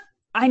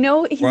I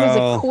know he was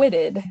Well,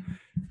 acquitted.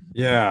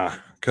 yeah,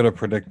 could have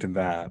predicted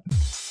that.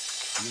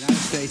 The United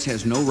States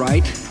has no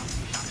right,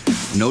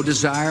 no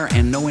desire,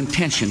 and no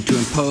intention to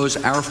impose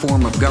our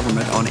form of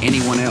government on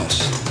anyone else.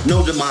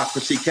 No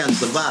democracy can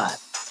survive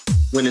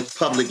when its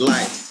public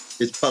life,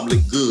 its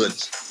public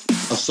goods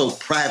are so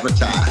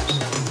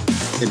privatized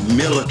and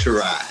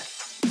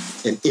militarized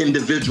and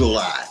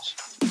individualized.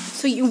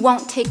 So you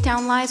won't take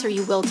down lies, or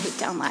you will take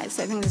down lies?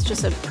 I think it's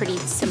just a pretty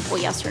simple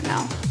yes or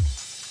no.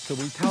 So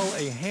we tell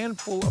a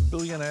handful of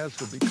billionaires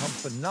who become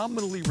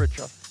phenomenally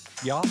richer,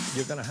 yeah,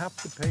 you're going to have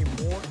to pay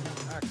more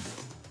in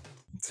taxes.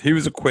 He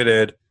was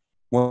acquitted.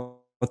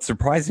 Well, what's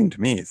surprising to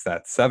me is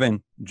that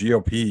 7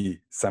 GOP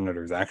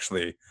senators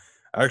actually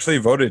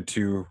voted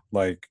to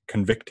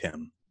convict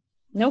him.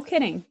 No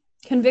kidding.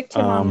 Convict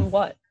him on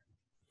what?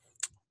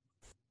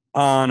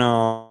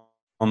 On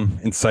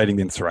inciting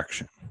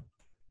insurrection.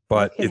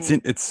 But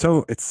it's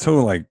so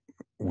like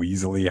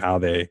weaselly how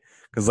they,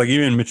 because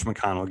even Mitch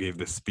McConnell gave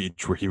this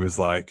speech where he was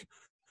like,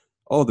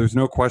 "Oh, there's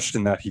no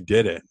question that he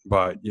did it,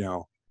 but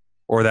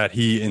or that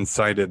he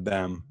incited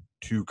them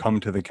to come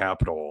to the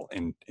Capitol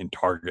and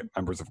target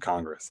members of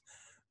Congress,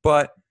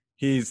 but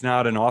he's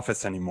not in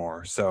office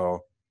anymore,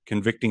 so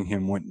convicting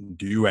him wouldn't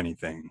do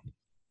anything.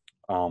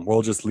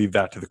 We'll just leave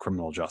that to the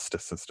criminal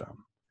justice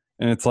system."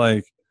 And it's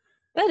like,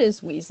 that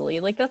is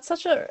weaselly. That's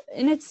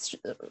and it's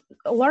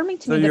alarming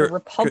to me that a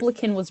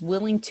Republican was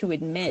willing to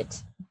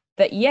admit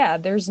that, yeah,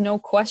 there's no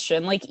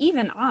question.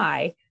 Even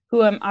I,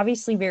 who am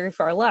obviously very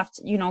far left,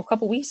 a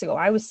couple weeks ago,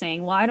 I was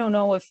saying, well, I don't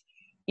know if,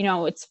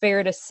 it's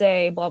fair to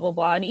say blah, blah,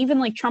 blah. And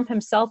even Trump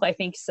himself, I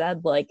think,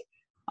 said it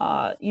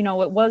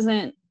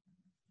wasn't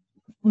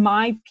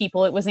my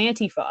people, it was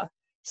Antifa.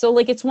 So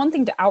it's one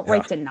thing to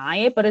outright deny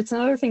it, but it's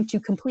another thing to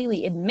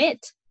completely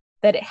admit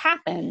that it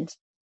happened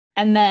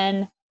and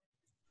then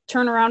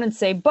turn around and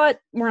say, but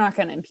we're not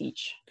going to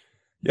impeach.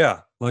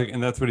 Yeah.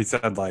 And that's what he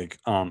said.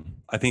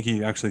 I think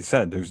he actually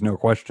said there's no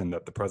question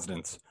that the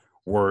president's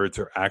words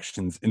or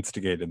actions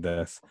instigated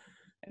this.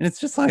 And it's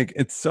just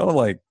it's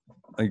so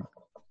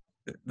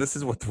this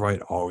is what the right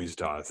always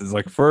does. It's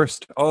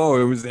first, it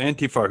was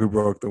Antifa who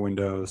broke the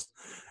windows,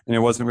 and it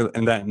wasn't really,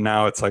 and that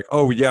now it's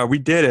oh yeah, we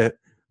did it,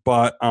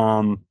 but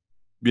we're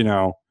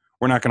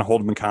not going to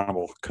hold him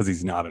accountable because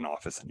he's not in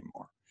office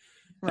anymore.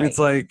 Right. And it's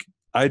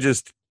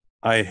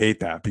I hate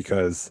that,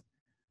 because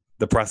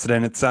the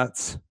precedent it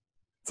sets,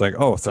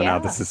 it's now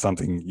this is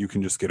something you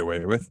can just get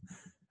away with.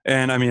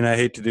 And I mean, I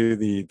hate to do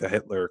the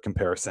Hitler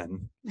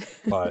comparison,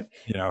 but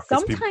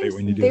sometimes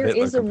there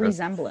is a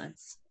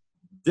resemblance.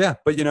 Yeah,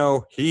 but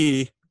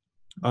he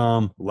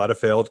led a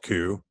failed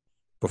coup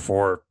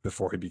before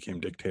he became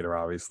dictator.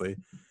 Obviously,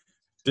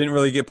 didn't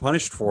really get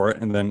punished for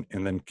it, and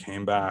then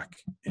came back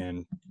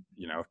and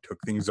took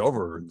things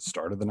over and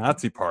started the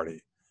Nazi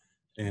Party,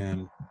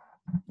 and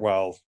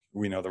well,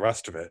 we know the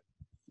rest of it.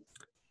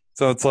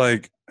 So it's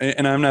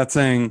and I'm not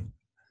saying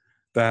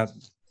that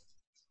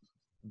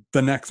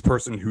the next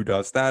person who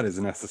does that is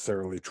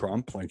necessarily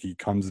Trump. He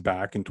comes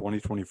back in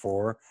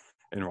 2024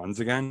 and runs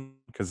again,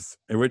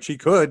 which he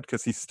could,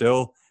 because he's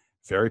still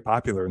very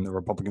popular in the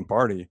Republican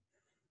Party.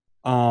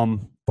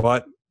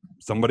 But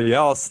somebody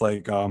else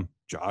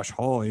Josh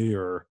Hawley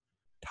or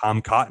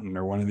Tom Cotton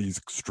or one of these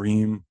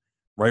extreme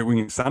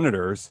right-wing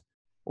senators,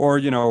 or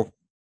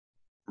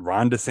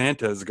Ron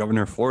DeSantis,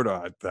 governor of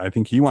Florida, I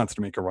think he wants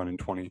to make a run in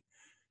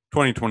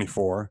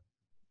 2024,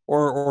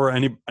 or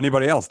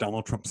anybody else,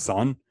 Donald Trump's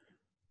son.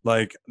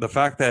 The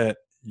fact that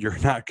you're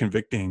not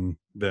convicting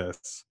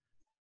this,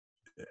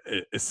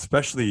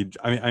 especially,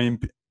 I mean,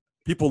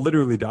 people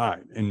literally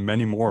died, and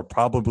many more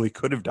probably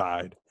could have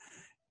died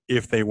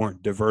if they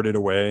weren't diverted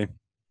away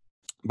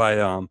by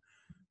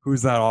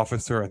who's that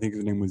officer? I think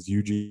his name was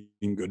Eugene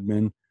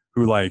Goodman,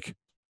 who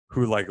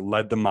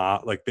led them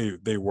out.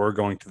 They were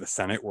going to the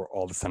Senate where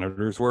all the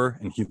senators were,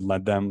 and he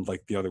led them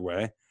the other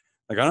way.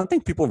 I don't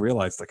think people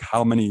realized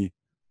how many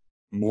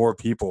more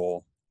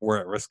people were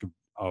at risk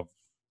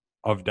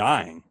of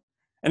dying.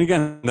 And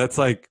again, that's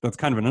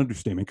kind of an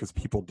understatement, because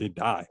people did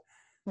die.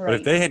 Right. But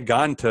if they had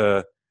gone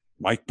to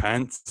Mike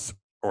Pence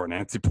or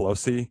Nancy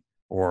Pelosi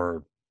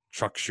or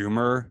Chuck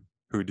Schumer,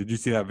 did you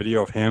see that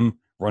video of him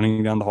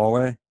running down the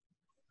hallway?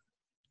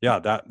 Yeah,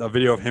 that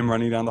video of him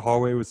running down the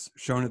hallway was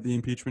shown at the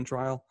impeachment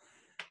trial.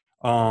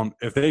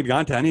 If they had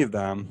gone to any of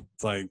them,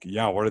 it's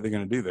what are they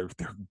going to do?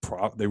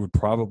 They would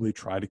probably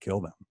try to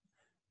kill them.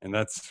 And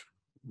that's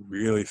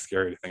really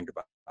scary to think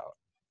about.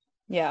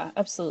 Yeah,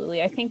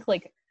 absolutely. I think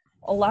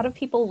a lot of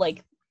people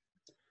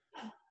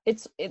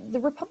the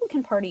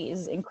Republican Party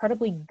is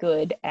incredibly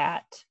good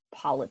at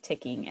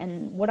politicking.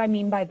 And what I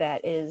mean by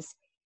that is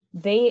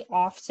they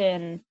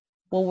often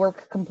will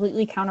work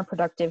completely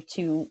counterproductive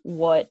to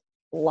what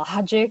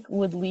logic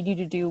would lead you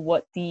to do,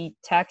 what the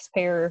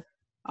taxpayer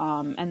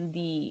and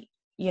the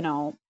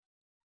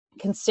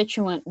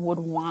constituent would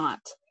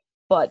want,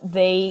 but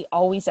they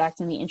always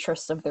act in the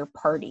interests of their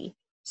party.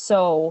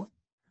 So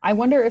I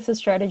wonder if the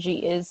strategy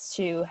is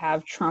to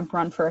have Trump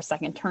run for a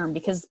second term,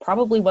 because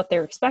probably what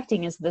they're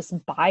expecting is this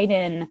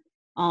Biden,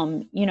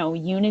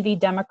 unity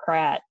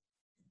Democrat,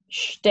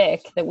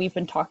 shtick that we've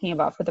been talking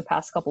about for the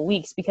past couple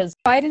weeks, because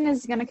Biden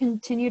is going to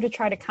continue to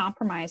try to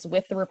compromise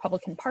with the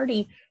Republican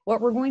Party.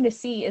 What we're going to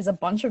see is a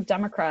bunch of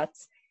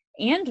Democrats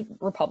and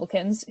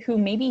Republicans who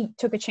maybe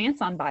took a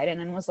chance on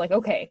Biden and was like,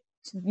 okay,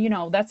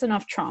 that's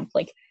enough Trump.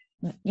 Like,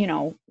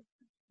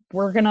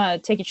 we're going to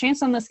take a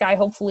chance on this guy.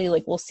 Hopefully,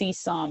 like, we'll see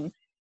some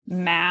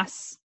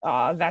mass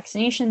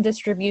vaccination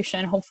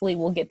distribution. Hopefully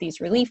we'll get these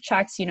relief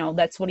checks.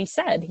 That's what he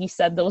said. He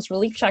said those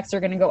relief checks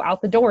are going to go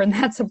out the door, and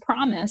that's a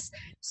promise.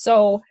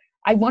 So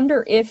I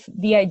wonder if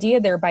the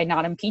idea there by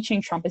not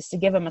impeaching Trump is to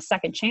give him a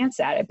second chance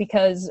at it,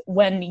 because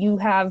when you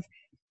have,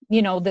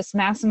 this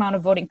mass amount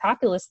of voting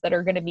populace that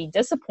are going to be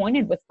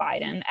disappointed with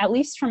Biden, at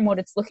least from what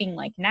it's looking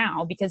like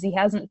now, because he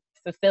hasn't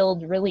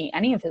fulfilled really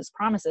any of his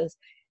promises,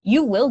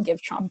 you will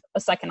give Trump a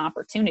second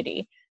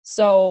opportunity.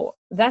 So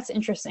that's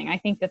interesting. I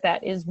think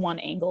that is one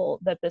angle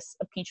that this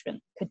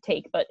impeachment could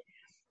take. But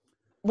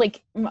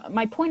like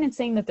my point in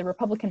saying that the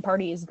Republican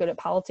Party is good at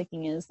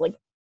politicking is like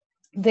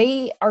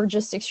they are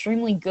just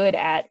extremely good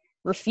at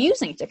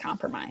refusing to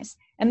compromise.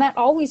 And that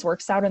always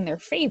works out in their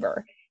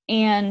favor.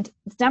 And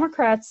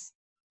Democrats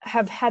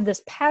have had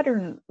this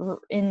pattern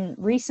in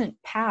recent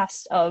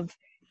past of,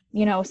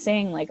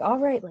 saying like, all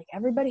right, like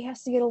everybody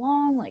has to get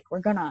along. Like we're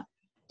going to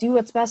do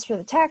what's best for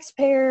the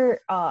taxpayer,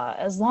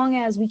 as long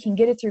as we can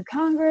get it through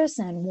Congress,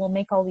 and we'll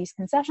make all these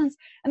concessions.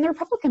 And the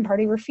Republican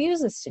Party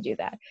refuses to do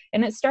that.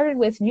 And it started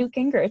with Newt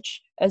Gingrich,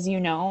 as you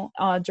know,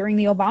 during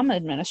the Obama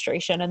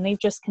administration, and they've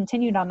just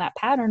continued on that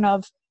pattern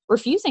of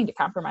refusing to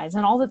compromise.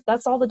 And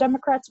that's all the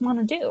Democrats want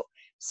to do.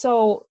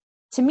 So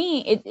to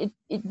me,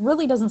 it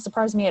really doesn't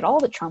surprise me at all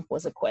that Trump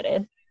was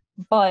acquitted.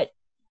 But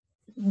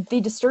the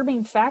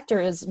disturbing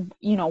factor is,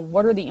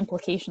 what are the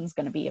implications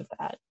going to be of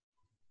that?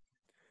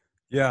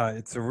 Yeah,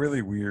 it's a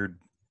really weird.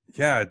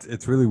 Yeah,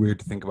 it's really weird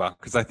to think about,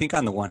 because I think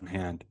on the one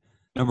hand,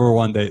 number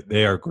one,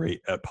 they are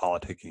great at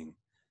politicking,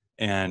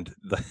 and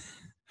the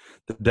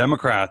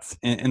Democrats,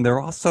 and they're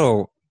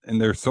also,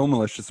 and they're so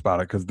malicious about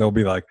it, because they'll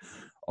be like,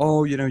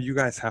 oh, you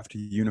guys have to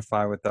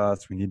unify with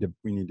us. We need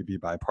to be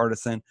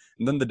bipartisan,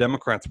 and then the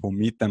Democrats will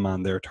meet them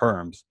on their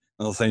terms,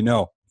 and they'll say,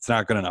 no, it's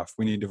not good enough.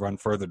 We need to run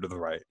further to the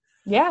right.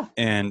 Yeah,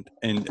 and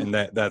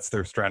that's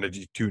their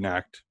strategy to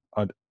enact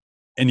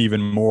an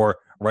even more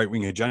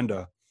right-wing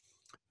agenda.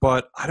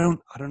 But I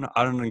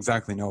don't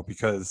exactly know,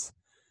 because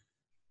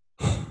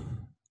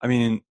I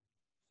mean,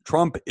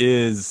 Trump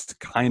is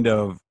kind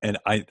of, and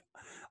I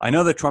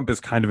know that Trump is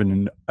kind of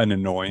an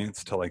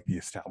annoyance to like the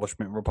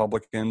establishment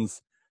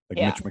Republicans,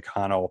 like Mitch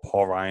McConnell,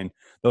 Paul Ryan,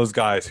 those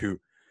guys who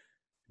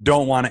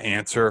don't want to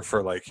answer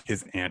for like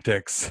his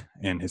antics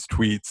and his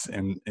tweets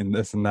and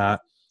this and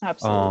that.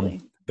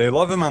 Absolutely. They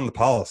love him on the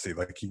policy.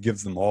 Like he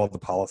gives them all the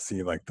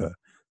policy, like the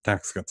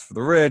tax cuts for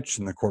the rich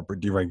and the corporate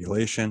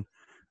deregulation.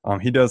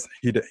 He does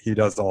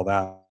all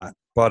that.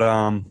 But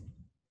I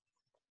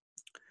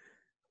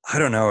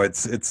don't know.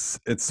 It's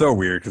so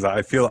weird, because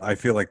I feel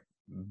like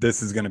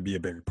this is going to be a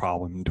big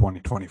problem in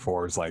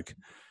 2024, is like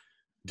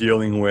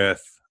dealing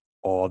with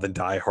all the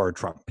diehard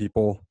Trump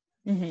people,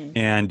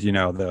 and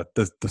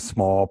the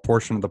small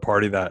portion of the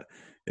party that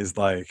is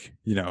like,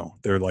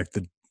 they're like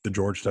the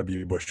George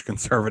W. Bush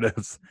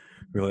conservatives.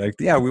 We're like,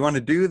 yeah, we want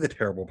to do the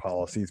terrible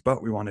policies,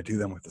 but we want to do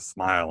them with a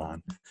smile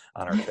on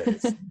our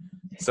face.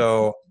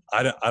 So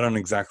I don't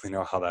exactly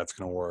know how that's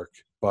going to work,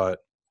 but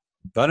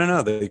I don't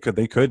know. It could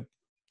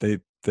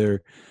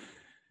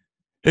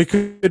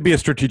be a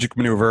strategic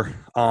maneuver.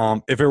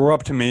 If it were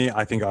up to me,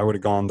 I think I would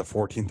have gone the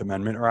 14th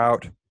Amendment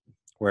route,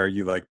 where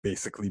you like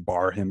basically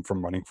bar him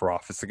from running for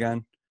office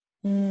again.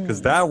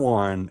 Because that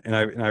one, and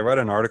I read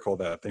an article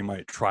that they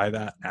might try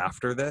that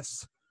after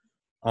this.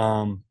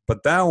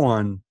 But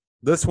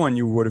this one,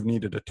 you would have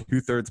needed a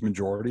 2/3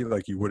 majority.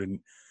 Like you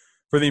wouldn't,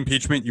 for the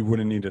impeachment, you would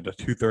have needed a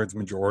 2/3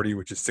 majority,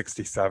 which is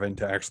 67,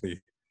 to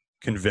actually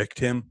convict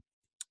him.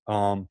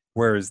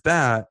 Whereas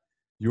that,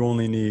 you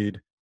only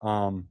need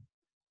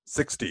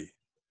 60.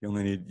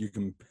 You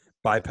can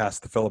bypass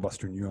the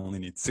filibuster, and you only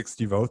need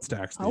 60 votes to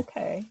actually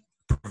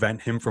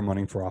prevent him from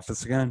running for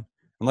office again.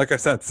 And like I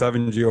said,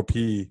 7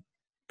 GOP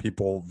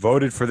people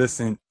voted for this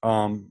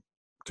to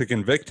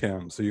convict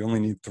him. So you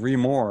only need 3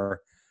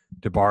 more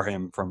to bar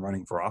him from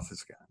running for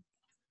office again.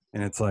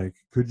 And it's like,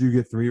 could you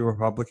get 3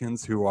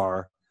 Republicans who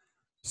are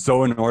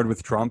so annoyed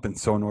with Trump and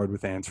so annoyed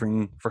with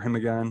answering for him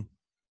again,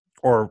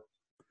 or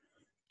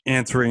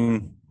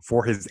answering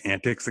for his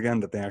antics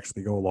again, that they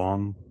actually go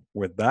along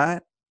with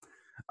that?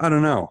 I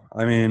don't know.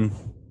 I mean,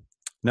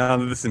 now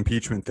that this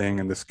impeachment thing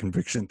and this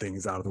conviction thing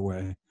is out of the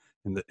way,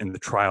 in the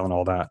trial and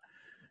all that,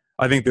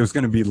 I think there's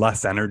going to be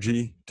less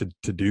energy to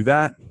do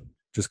that,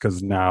 just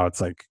because now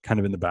it's like kind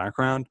of in the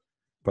background.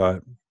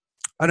 But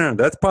I don't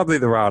know. That's probably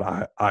the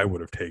route I would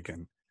have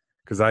taken,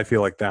 because I feel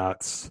like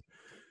that's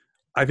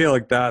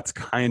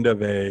kind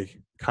of a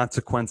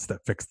consequence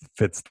that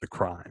fits the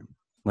crime.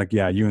 Like,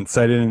 yeah, you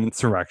incited an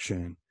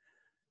insurrection.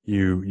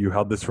 You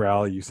held this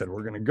rally. You said,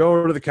 we're going to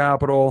go to the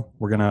Capitol.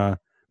 We're going to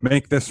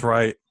make this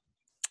right.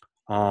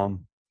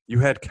 You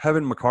had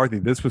Kevin McCarthy.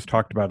 This was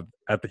talked about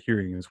at the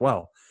hearing as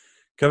well.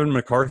 Kevin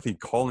McCarthy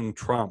calling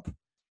Trump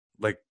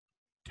like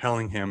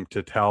telling him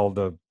to tell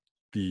the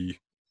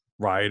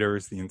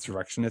rioters, the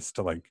insurrectionists,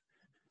 to like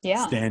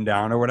stand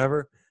down or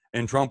whatever.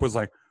 And Trump was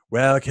like,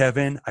 well,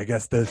 Kevin, I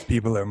guess those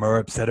people are more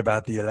upset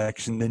about the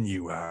election than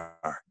you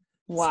are.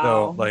 Wow.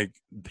 So like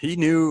he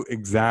knew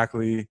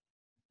exactly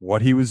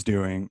what he was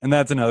doing. And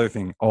that's another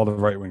thing, all the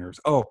right wingers.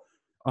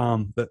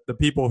 The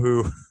people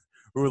who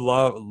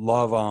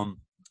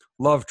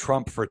love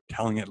Trump for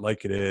telling it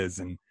like it is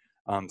and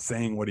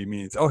saying what he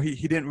means. Oh,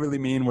 he didn't really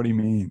mean what he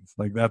means.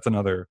 Like that's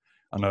another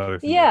thing.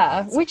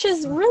 Yeah, which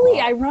is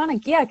really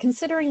ironic. Yeah,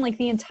 considering like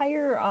the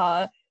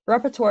entire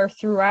repertoire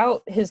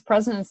throughout his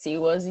presidency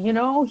was,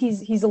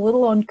 he's a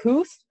little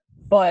uncouth,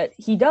 but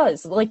he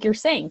does, like you're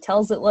saying,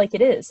 tells it like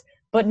it is.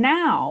 But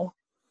now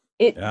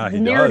the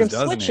narrative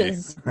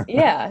switches.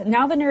 Yeah,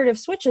 now the narrative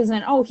switches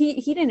and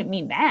he didn't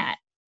mean that.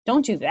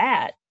 Don't do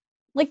that.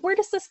 Like, where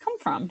does this come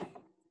from?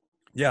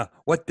 Yeah,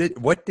 what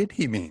did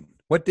he mean?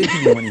 What did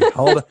he mean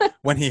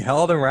when he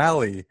held a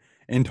rally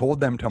and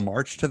told them to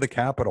march to the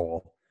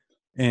Capitol,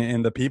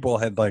 and the people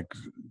had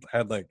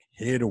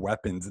hid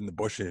weapons in the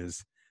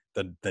bushes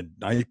the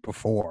night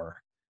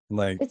before?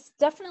 Like, it's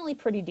definitely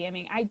pretty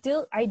damning. I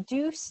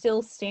do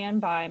still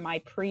stand by my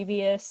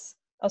previous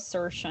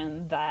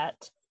assertion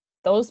that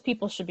those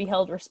people should be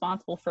held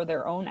responsible for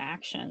their own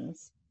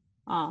actions.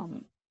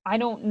 I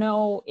don't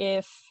know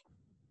if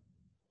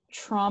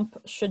Trump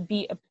should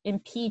be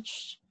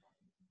impeached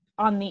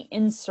on the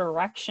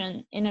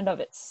insurrection in and of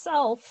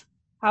itself.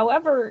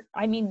 However,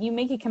 I mean, you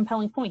make a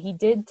compelling point. He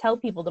did tell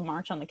people to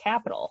march on the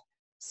Capitol.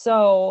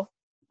 So,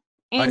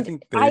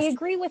 and I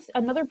agree with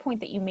another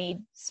point that you made,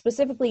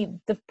 specifically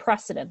the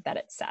precedent that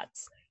it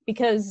sets,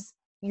 because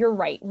you're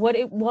right. What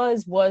it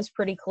was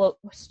pretty close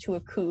to a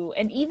coup.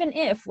 And even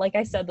if, like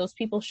I said, those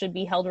people should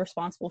be held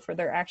responsible for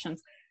their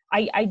actions,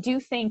 I do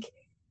think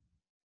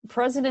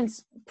President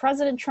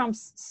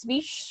Trump's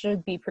speech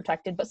should be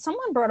protected. But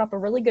someone brought up a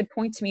really good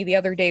point to me the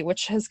other day,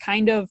 which has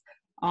kind of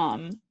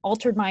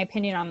altered my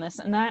opinion on this,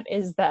 and that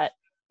is that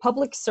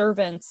public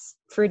servants'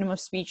 freedom of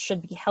speech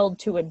should be held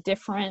to a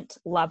different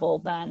level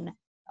than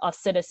a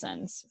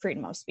citizen's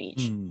freedom of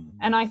speech.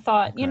 And I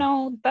thought,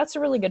 that's a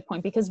really good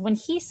point, because when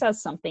he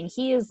says something,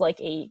 he is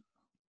like a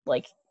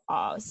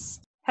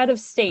head of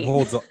state.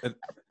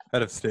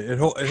 Head of state. It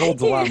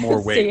holds a lot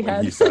more weight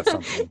when he says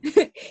something.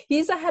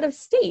 He's a head of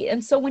state.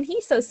 And so when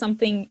he says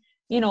something,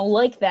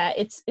 like that,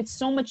 it's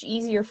so much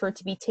easier for it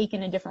to be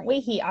taken a different way.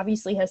 He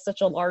obviously has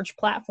such a large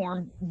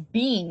platform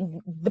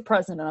being the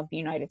president of the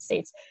United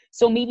States.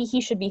 So maybe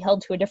he should be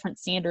held to a different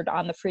standard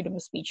on the freedom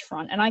of speech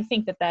front. And I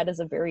think that is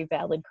a very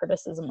valid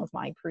criticism of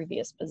my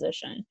previous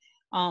position.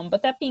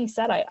 But that being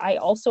said, I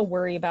also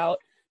worry about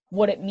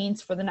what it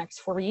means for the next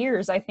 4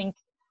 years. I think,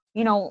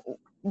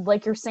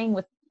 like you're saying,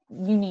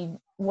 you need,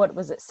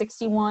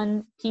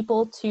 61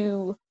 people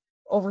to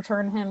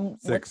overturn him?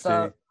 60. With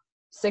the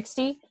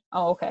 60?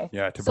 Oh, okay.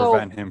 Yeah, to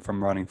prevent him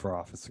from running for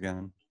office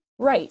again.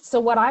 Right. So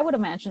what I would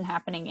imagine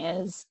happening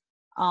is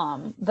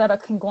that a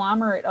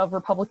conglomerate of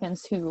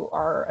Republicans who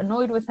are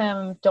annoyed with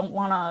him, don't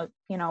want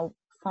to,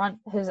 front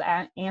his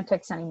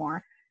antics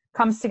anymore,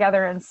 comes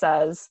together and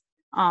says,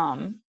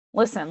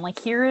 listen, like,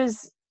 here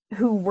is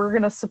who we're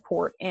going to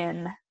support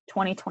in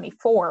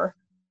 2024.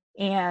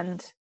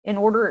 And in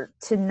order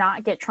to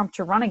not get Trump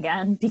to run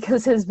again,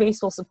 because his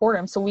base will support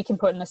him, so we can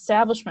put an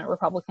establishment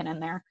Republican in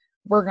there,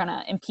 we're going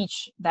to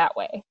impeach that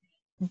way.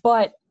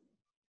 But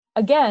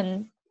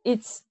again,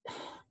 it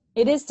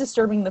is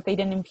disturbing that they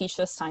didn't impeach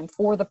this time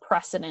for the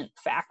precedent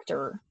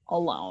factor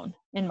alone,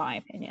 in my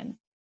opinion.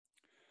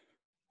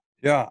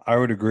 Yeah, I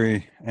would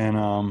agree. And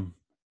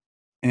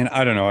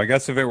I don't know, I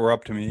guess if it were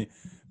up to me,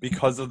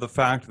 because of the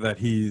fact that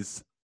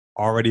he's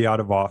already out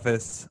of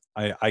office,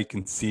 I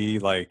can see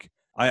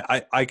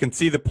I can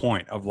see the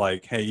point of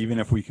like, hey, even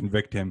if we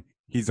convict him,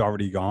 he's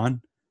already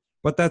gone.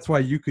 But that's why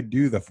you could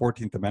do the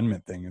 14th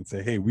Amendment thing and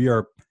say, hey, we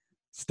are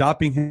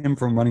stopping him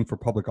from running for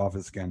public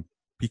office again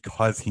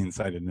because he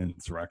incited an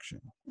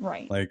insurrection.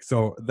 Right. Like,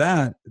 so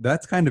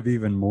that's kind of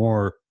even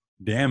more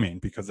damning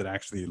because it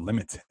actually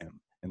limits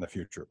him in the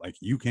future. Like,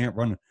 you can't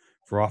run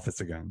for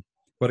office again.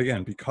 But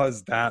again,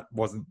 because that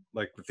wasn't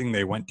like the thing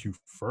they went to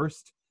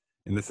first,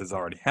 and this has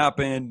already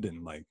happened,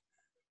 and like,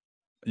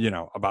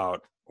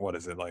 about, what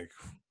is it, like,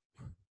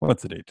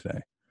 what's the date today?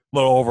 A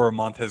little over a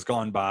month has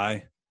gone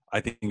by. I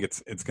think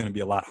it's going to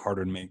be a lot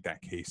harder to make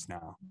that case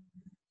now.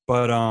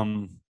 But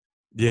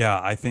yeah,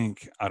 I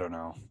don't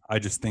know. I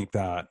just think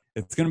that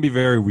it's going to be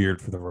very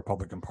weird for the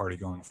Republican Party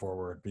going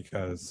forward,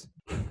 because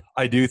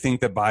I do think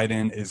that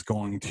Biden is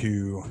going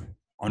to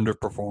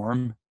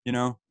underperform.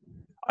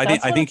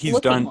 I think he's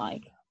done.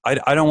 Like.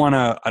 I don't want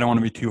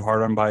to be too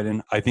hard on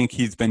Biden. I think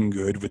he's been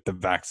good with the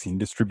vaccine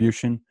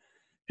distribution.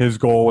 His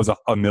goal was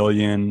a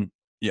million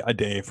a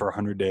day for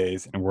 100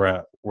 days, and we're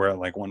at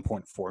like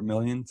 1.4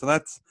 million. So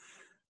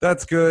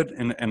that's good,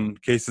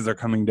 and cases are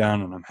coming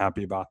down, and I'm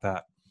happy about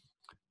that.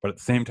 But at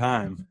the same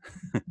time,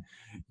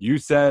 you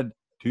said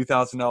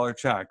 $2,000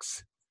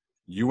 checks.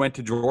 You went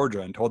to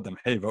Georgia and told them,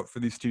 hey, vote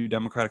for these 2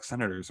 Democratic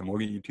senators and we'll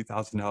get you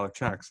 $2,000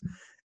 checks.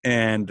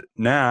 And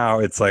now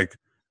it's like,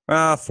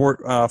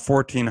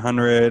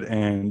 1,400,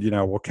 and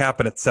we'll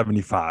cap it at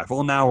 75.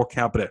 Well, now we'll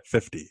cap it at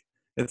 50.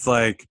 It's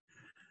like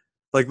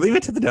leave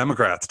it to the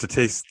Democrats to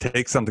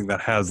take something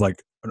that has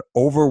like an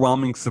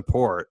overwhelming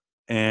support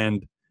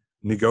and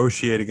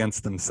negotiate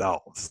against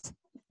themselves.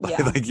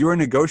 Yeah. Like you are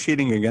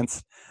negotiating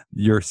against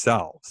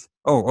yourselves.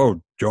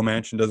 Oh, Joe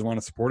Manchin doesn't want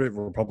to support it.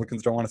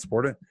 Republicans don't want to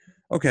support it.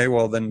 Okay,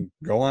 well then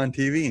go on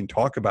TV and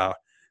talk about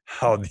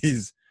how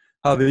these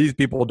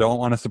people don't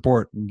want to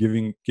support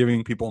giving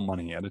people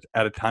money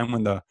at a time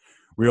when the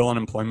real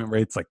unemployment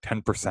rate's like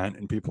 10%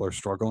 and people are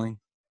struggling.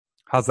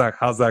 How's that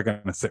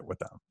going to sit with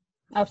them?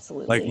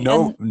 Absolutely.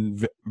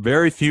 Like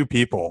very few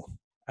people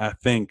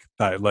think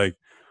that like,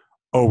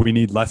 oh, we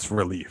need less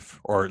relief,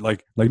 or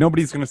like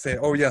nobody's going to say,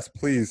 oh yes,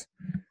 please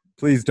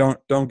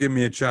don't give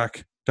me a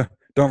check.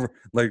 Don't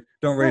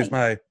raise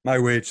my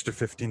wage to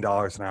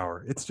 $15 an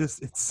hour.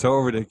 It's so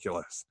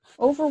ridiculous.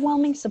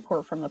 Overwhelming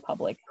support from the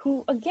public,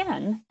 who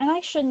again, and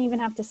I shouldn't even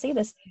have to say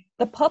this,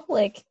 the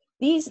public,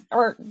 these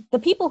are the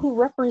people who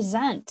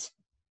represent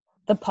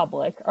the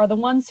public are the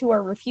ones who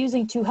are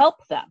refusing to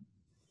help them.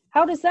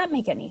 How does that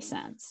make any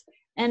sense?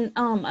 And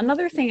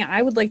another thing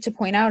I would like to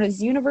point out is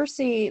the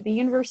University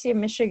of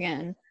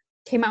Michigan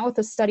came out with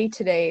a study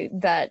today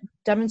that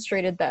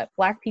demonstrated that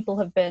Black people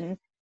have been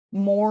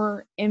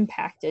more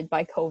impacted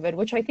by COVID,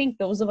 which I think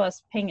those of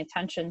us paying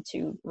attention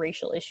to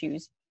racial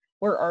issues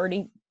were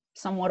already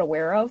somewhat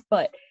aware of.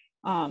 But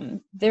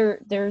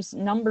there's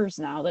numbers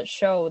now that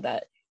show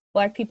that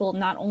Black people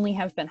not only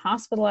have been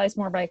hospitalized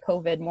more by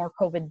COVID, more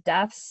COVID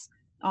deaths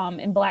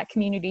in Black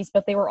communities,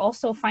 but they were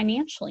also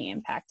financially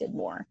impacted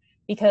more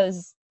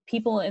because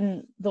people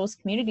in those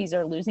communities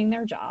are losing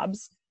their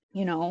jobs,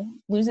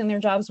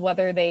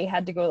 whether they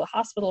had to go to the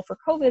hospital for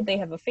COVID, they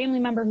have a family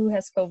member who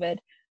has COVID,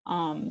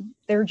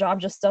 their job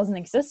just doesn't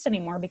exist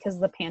anymore because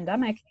of the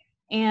pandemic.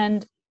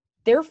 And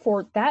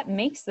therefore, that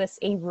makes this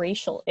a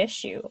racial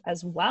issue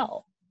as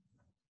well.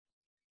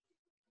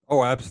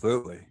 Oh,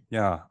 absolutely.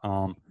 Yeah.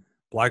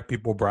 Black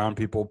people, brown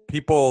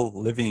people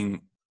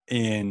living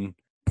in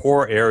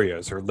poor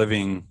areas or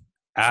living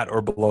at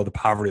or below the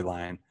poverty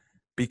line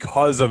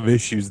because of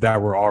issues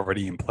that were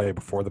already in play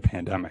before the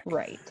pandemic.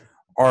 Right.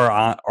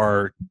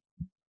 Are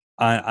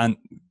on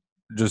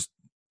just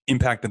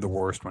impacted the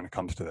worst when it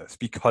comes to this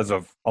because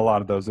of a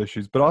lot of those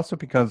issues, but also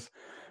because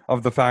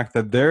of the fact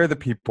that they're the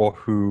people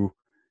who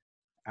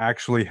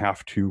actually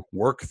have to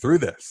work through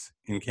this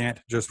and can't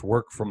just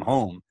work from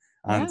home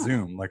on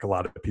Zoom like a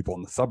lot of people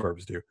in the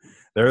suburbs do.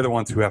 They're the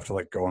ones who have to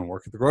like go and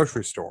work at the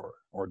grocery store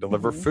or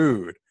deliver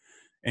food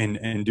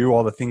and do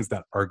all the things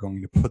that are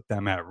going to put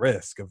them at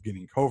risk of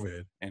getting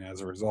COVID. And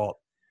as a result,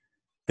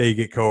 they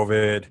get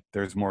COVID,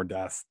 there's more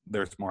deaths,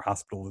 there's more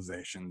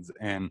hospitalizations.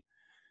 And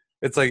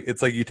it's like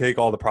you take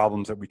all the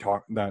problems that we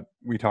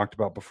talked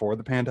about before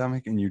the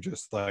pandemic and you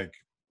just like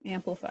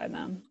amplify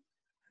them.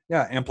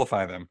 Yeah,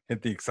 amplify them,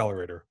 hit the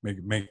accelerator,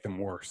 make them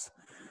worse.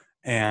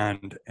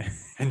 And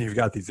you've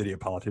got these idiot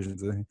politicians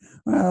saying,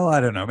 well,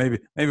 I don't know, maybe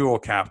we'll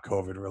cap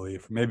COVID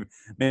relief,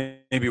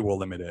 maybe we'll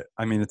limit it.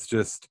 I mean, it's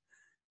just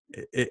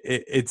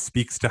it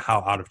speaks to how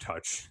out of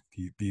touch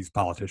these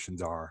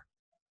politicians are.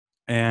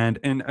 And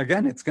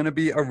again, it's going to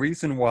be a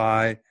reason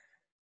why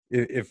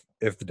if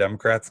the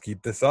Democrats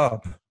keep this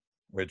up,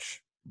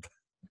 which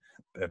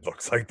it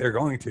looks like they're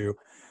going to,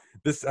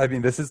 this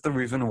is the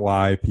reason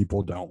why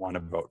people don't want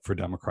to vote for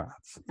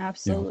Democrats.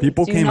 Absolutely.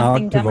 People came out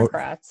to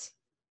Democrats. vote.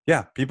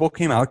 Yeah, people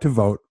came out to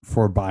vote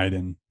for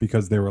Biden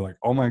because they were like,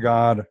 oh my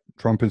God,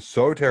 Trump is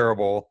so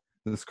terrible.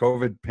 This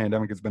COVID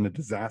pandemic has been a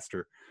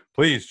disaster.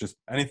 Please, just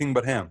anything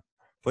but him.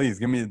 Please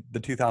give me the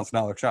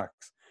 $2,000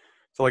 checks.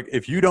 So like,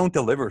 if you don't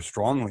deliver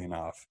strongly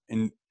enough,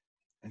 and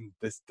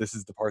this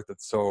is the part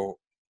that's so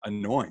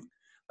annoying.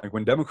 Like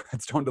when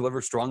Democrats don't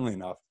deliver strongly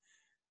enough,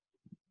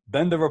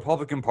 then the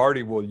Republican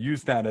Party will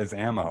use that as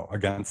ammo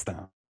against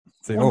them.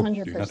 Say,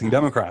 100%. Do nothing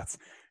Democrats.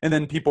 And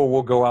then people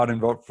will go out and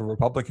vote for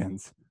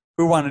Republicans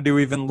who want to do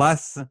even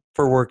less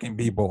for working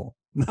people.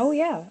 Oh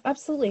yeah,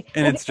 absolutely.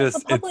 And it's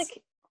just,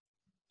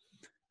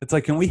 it's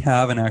like, can we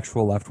have an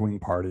actual left-wing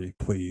party,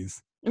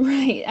 please?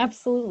 Right,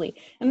 absolutely.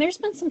 And there's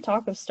been some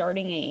talk of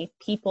starting a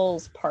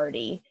People's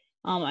Party.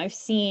 I've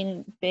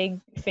seen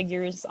big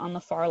figures on the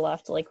far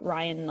left, like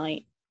Ryan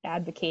Knight,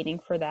 advocating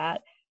for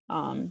that,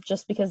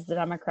 just because the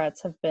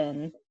Democrats have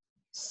been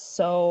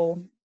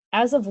so,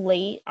 as of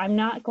late, I'm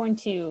not going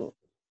to,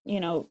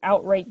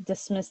 outright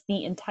dismiss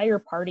the entire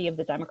party of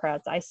the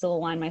Democrats. I still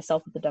align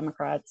myself with the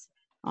Democrats.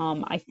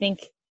 I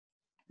think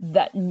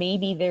that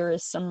maybe there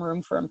is some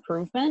room for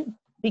improvement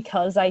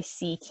because I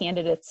see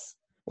candidates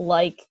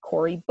like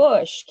Cori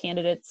Bush,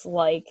 candidates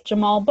like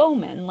Jamal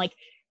Bowman. Like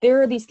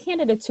there are these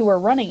candidates who are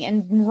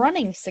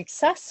running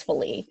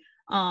successfully.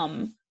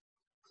 And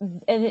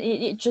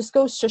it just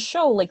goes to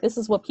show like this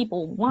is what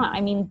people want.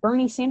 I mean,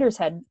 Bernie Sanders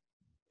had,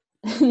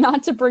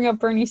 not to bring up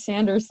Bernie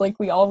Sanders like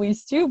we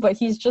always do, but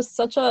he's just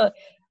such a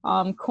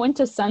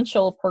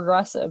quintessential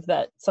progressive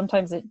that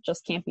sometimes it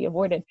just can't be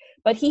avoided.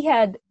 But he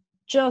had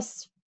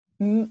just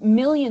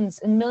millions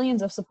and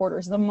millions of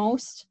supporters, the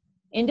most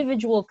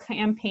individual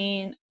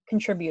campaign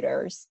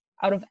contributors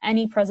out of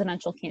any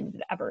presidential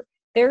candidate ever.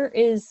 There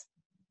is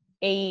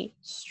a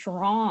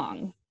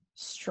strong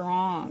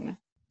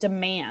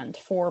demand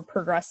for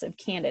progressive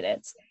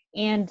candidates.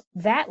 And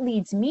that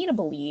leads me to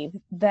believe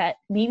that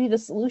maybe the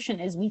solution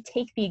is we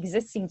take the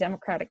existing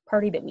Democratic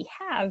Party that we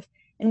have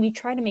and we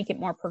try to make it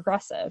more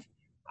progressive.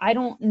 I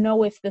don't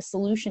know if the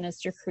solution is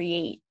to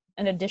create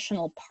an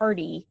additional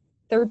party.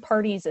 Third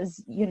parties,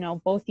 as you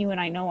know, both you and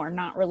I know, are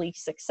not really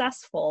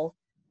successful,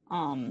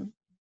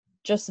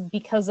 just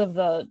because of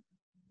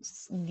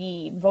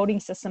the voting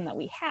system that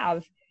we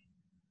have.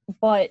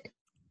 But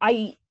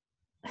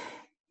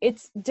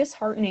it's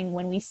disheartening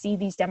when we see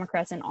these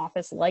Democrats in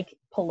office like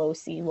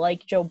Pelosi,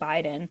 like Joe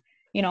Biden,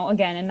 you know,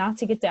 again, and not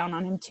to get down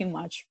on him too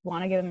much,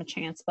 want to give him a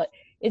chance, but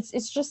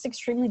it's just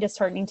extremely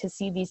disheartening to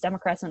see these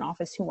Democrats in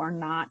office who are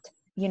not,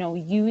 you know,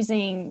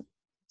 using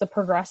the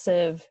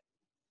progressive,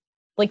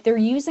 like they're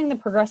using the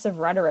progressive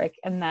rhetoric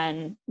and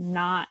then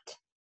not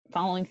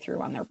following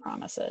through on their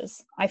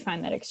promises. I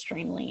find that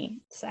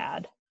extremely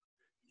sad.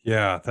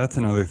 Yeah, that's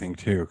another thing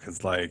too,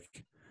 because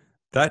like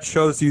that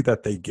shows you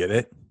that they get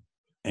it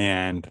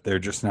and they're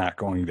just not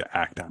going to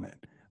act on it.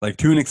 Like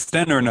to an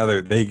extent or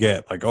another, they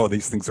get like, oh,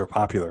 these things are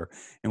popular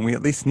and we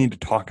at least need to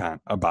talk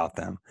about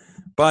them.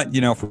 But,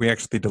 you know, if we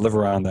actually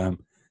deliver on them,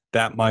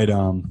 that might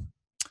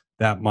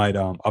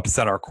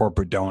upset our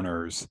corporate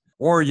donors.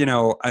 Or, you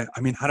know,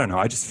 I mean, I don't know.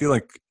 I just feel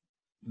like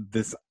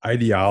this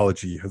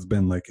ideology has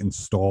been like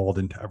installed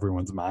into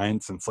everyone's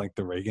mind since like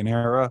the Reagan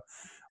era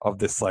of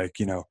this, like,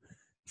 you know,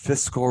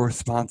 fiscal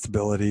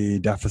responsibility,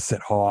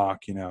 deficit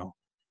hawk, you know.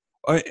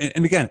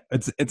 And again,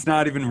 it's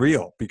not even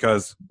real,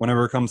 because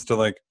whenever it comes to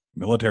like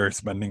military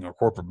spending or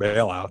corporate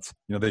bailouts,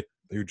 you know, they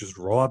just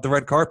roll out the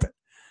red carpet.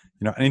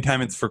 You know,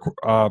 anytime it's for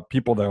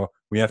people, though,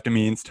 we have to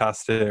means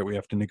test it, we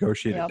have to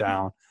negotiate it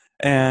down.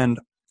 And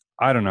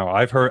I don't know.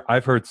 I've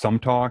heard some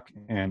talk,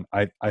 and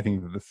I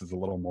think that this is a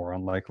little more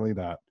unlikely,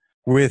 that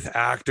with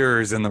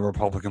actors in the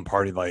Republican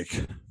Party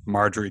like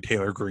Marjorie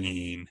Taylor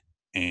Greene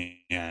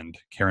and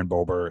Karen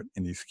Boebert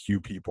and these Q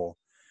people,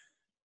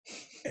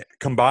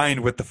 combined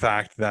with the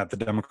fact that the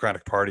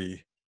Democratic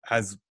Party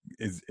is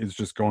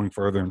just going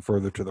further and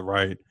further to the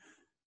right,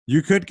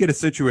 you could get a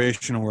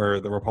situation where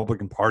the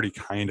Republican Party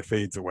kind of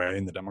fades away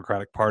and the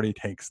Democratic Party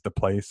takes the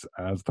place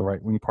as the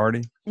right-wing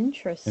party.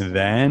 Interesting. And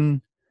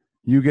then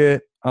you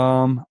get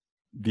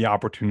the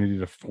opportunity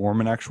to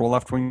form an actual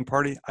left-wing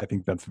party. I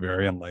think that's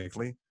very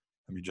unlikely.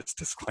 Let me just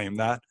disclaim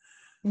that.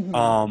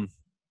 Mm-hmm.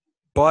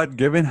 But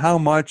given how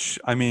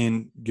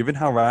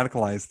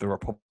radicalized the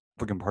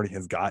Republican Party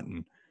has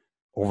gotten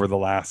over the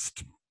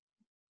last,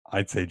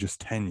 I'd say,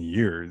 just 10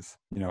 years,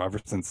 you know, ever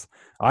since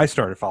I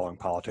started following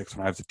politics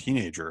when I was a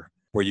teenager,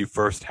 where you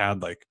first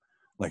had like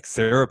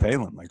Sarah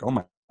Palin, like, oh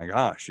my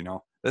gosh, you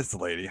know, this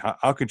lady,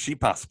 how could she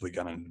possibly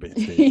get on a debate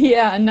stage?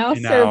 Yeah, now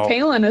Sarah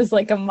Palin is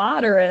like a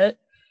moderate.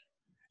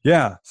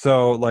 Yeah,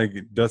 so like,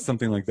 does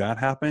something like that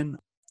happen?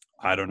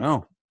 I don't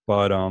know.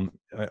 But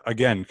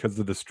again, because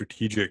of the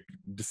strategic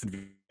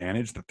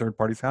disadvantage that third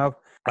parties have,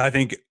 I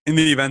think in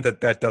the event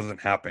that that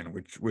doesn't happen,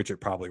 which it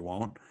probably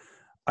won't,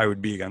 I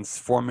would be against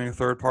forming a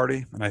third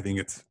party. And I think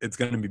it's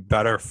going to be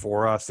better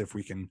for us if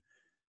we can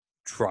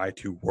try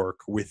to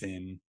work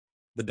within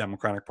the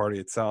Democratic Party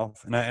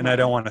itself. And I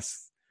don't want to,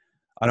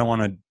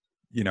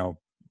 you know,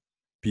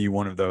 be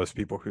one of those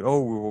people who,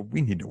 well,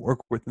 we need to work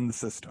within the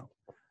system.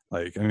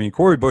 Like, I mean,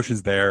 Cori Bush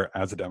is there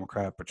as a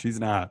Democrat, but she's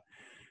not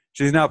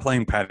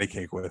playing patty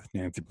cake with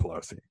Nancy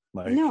Pelosi.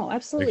 Like, no,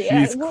 absolutely.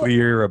 Like, she's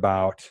clear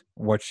about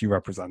what she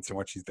represents and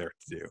what she's there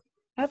to do.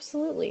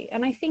 Absolutely.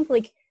 And I think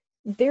like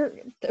there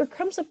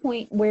comes a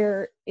point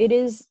where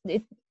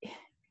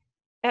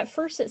at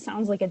first it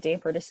sounds like a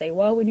damper to say,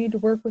 well, we need to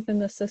work within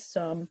the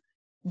system.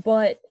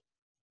 But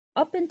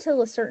up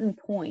until a certain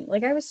point,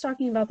 like I was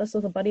talking about this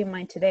with a buddy of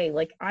mine today,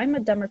 like I'm a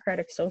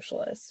democratic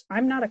socialist.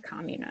 I'm not a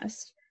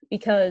communist,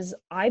 because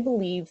I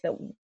believe that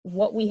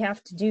what we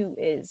have to do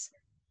is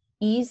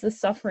ease the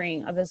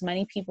suffering of as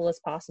many people as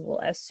possible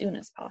as soon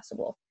as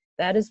possible.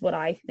 That is what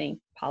I think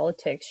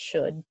politics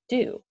should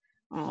do.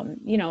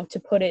 You know, to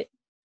put it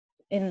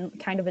in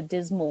kind of a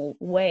dismal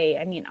way,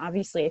 I mean,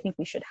 obviously, I think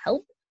we should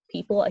help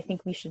people. I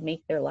think we should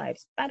make their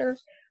lives better.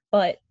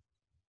 But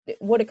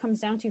what it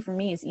comes down to for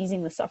me is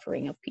easing the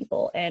suffering of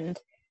people. And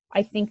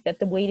I think that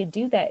the way to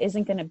do that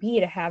isn't going to be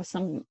to have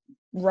some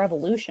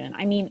revolution.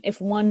 I mean, if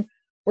one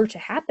were to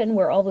happen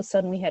where all of a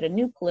sudden we had a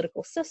new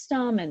political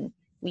system and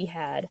we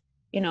had,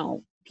 you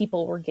know,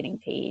 people were getting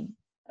paid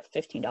a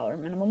 $15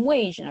 minimum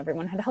wage and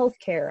everyone had health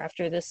care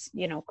after this,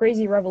 you know,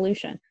 crazy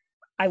revolution,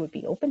 I would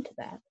be open to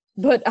that.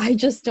 But I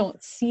just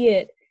don't see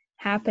it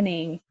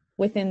happening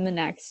within the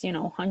next, you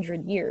know,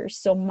 100 years.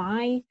 So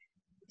my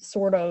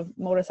sort of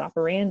modus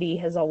operandi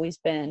has always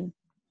been,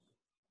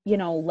 you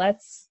know,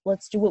 let's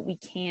do what we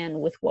can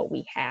with what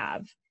we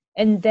have.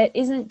 And that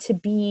isn't to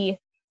be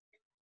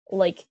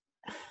like,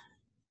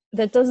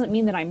 that doesn't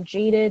mean that I'm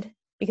jaded,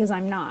 because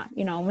I'm not.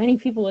 You know, many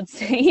people would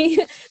say,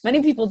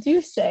 many people do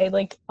say,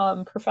 like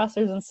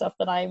professors and stuff,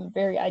 that I'm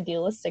very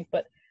idealistic,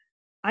 but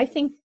I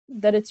think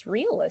that it's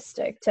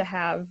realistic to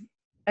have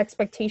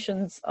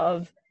expectations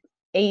of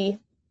a,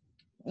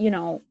 you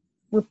know,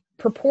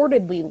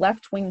 purportedly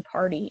left-wing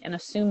party and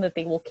assume that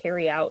they will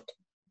carry out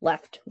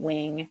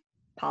left-wing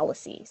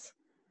policies.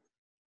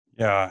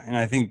 Yeah, and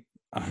I think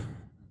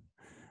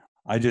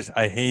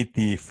I hate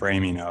the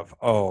framing of,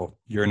 oh,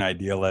 you're an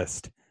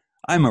idealist.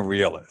 I'm a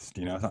realist,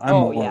 you know. So I'm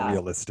more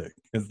realistic,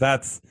 because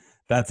that's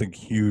a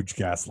huge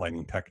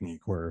gaslighting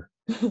technique where,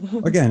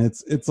 again,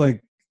 it's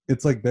like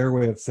their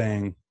way of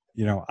saying,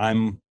 you know,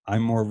 I'm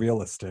more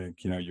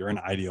realistic, you know, you're an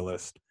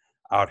idealist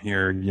out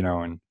here, you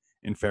know,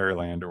 in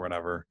fairyland or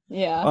whatever.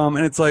 Yeah. And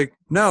it's like,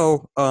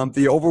 no,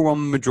 the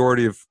overwhelming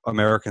majority of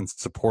Americans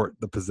support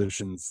the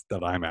positions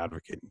that I'm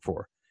advocating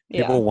for.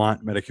 People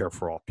want Medicare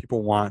for all.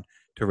 People want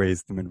to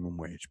raise the minimum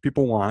wage.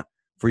 People want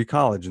free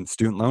college and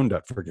student loan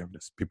debt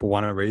forgiveness. People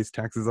want to raise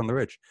taxes on the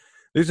rich.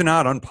 These are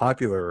not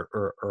unpopular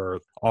or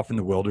often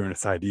the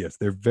wilderness ideas.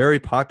 They're very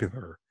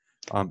popular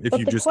if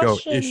you just go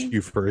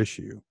issue for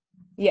issue.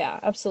 Yeah,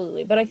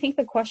 absolutely. But I think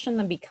the question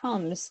then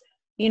becomes,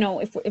 you know,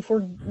 if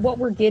we're what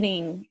we're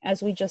getting,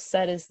 as we just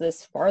said, is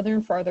this farther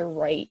and farther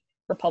right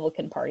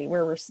Republican Party,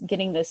 where we're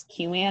getting this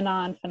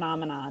QAnon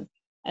phenomenon,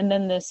 and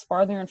then this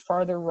farther and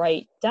farther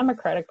right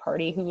Democratic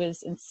Party who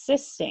is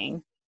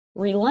insisting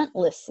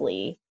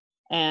relentlessly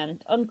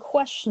and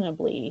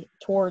unquestionably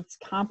towards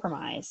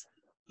compromise,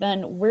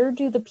 then where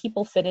do the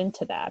people fit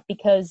into that?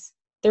 Because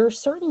there are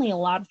certainly a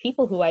lot of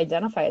people who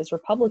identify as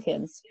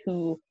Republicans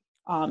who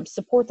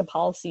support the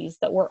policies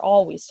that we're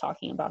always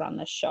talking about on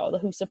this show,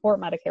 who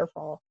support Medicare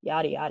for all,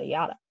 yada, yada,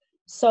 yada.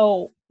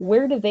 So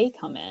where do they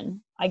come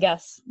in? I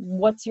guess,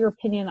 what's your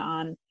opinion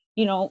on,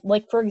 you know,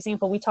 like, for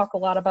example, we talk a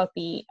lot about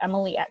the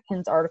Emily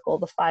Atkins article,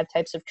 The 5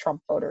 Types of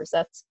Trump Voters.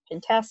 That's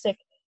fantastic.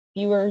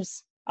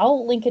 Viewers,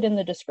 I'll link it in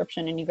the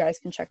description and you guys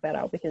can check that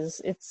out,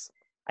 because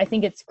I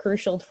think it's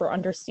crucial for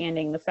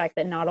understanding the fact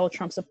that not all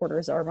Trump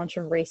supporters are a bunch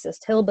of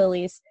racist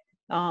hillbillies.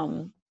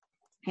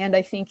 And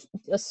I think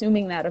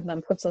assuming that of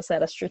them puts us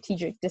at a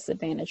strategic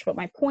disadvantage. But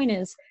my point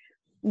is,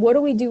 what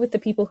do we do with the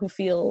people who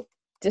feel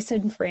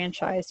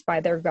disenfranchised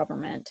by their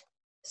government,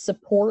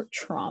 support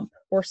Trump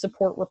or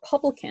support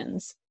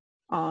Republicans,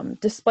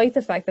 despite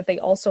the fact that they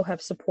also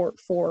have support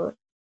for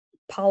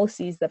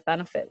policies that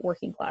benefit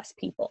working class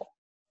people?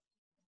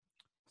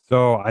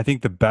 So I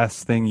think the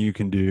best thing you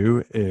can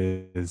do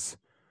is,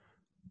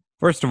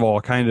 first of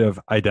all, kind of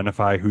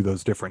identify who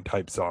those different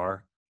types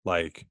are.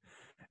 Like,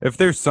 if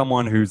there's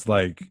someone who's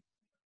like,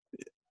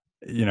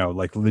 you know,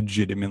 like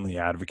legitimately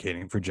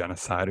advocating for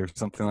genocide or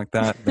something like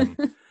that, then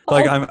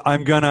like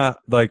I'm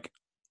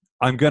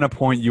gonna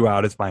point you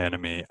out as my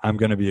enemy. I'm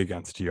gonna be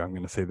against you. I'm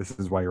gonna say this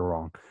is why you're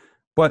wrong.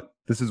 But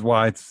this is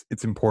why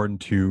it's important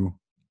to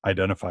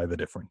identify the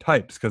different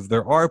types, because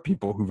there are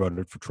people who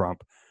voted for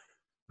Trump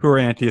who are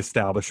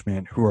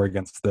anti-establishment, who are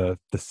against the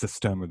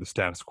system or the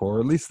status quo, or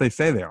at least they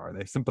say they are.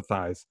 They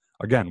sympathize,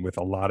 again, with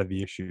a lot of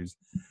the issues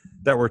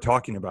that we're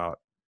talking about.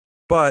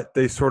 But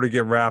they sort of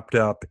get wrapped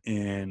up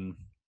in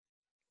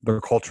the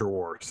culture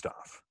war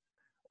stuff.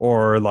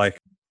 Or like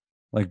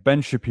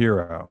Ben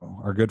Shapiro,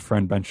 our good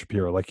friend Ben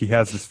Shapiro, like he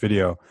has this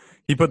video.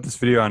 He put this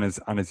video on his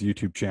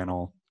YouTube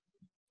channel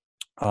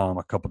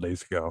a couple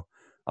days ago.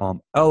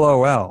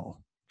 LOL.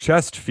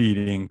 Chest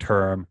feeding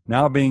term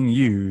now being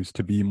used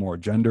to be more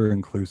gender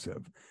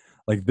inclusive.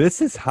 Like,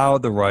 this is how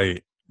the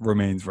right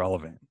remains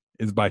relevant,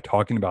 is by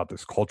talking about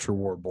this culture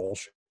war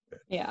bullshit.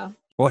 Yeah.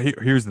 Well,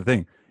 here's the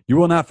thing. You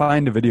will not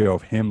find a video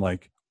of him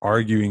like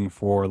arguing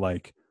for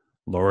like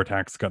lower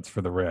tax cuts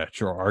for the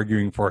rich, or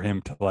arguing for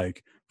him to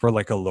like for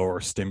like a lower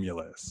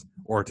stimulus,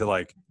 or to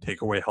like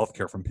take away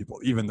healthcare from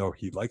people, even though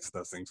he likes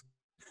those things,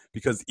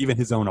 because even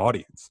his own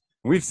audience,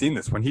 and we've seen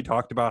this when he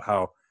talked about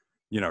how,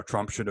 you know,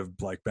 Trump should have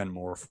like been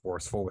more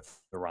forceful with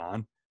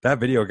Iran. That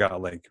video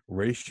got like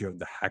ratioed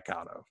the heck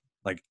out of.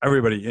 Like,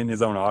 everybody in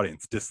his own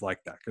audience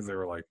disliked that, because they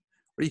were like,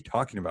 "What are you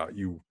talking about?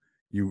 You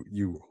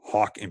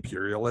hawk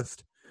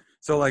imperialist."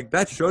 So like,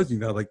 that shows you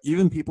that like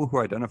even people who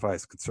identify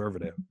as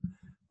conservative,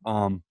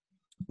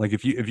 like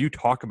if you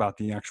talk about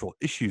the actual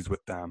issues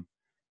with them,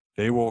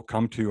 they will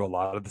come to a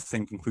lot of the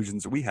same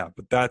conclusions that we have.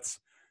 But that's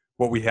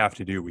what we have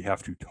to do. We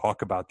have to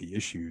talk about the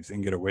issues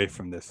and get away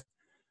from this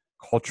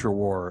culture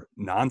war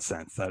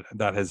nonsense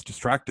that has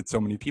distracted so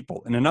many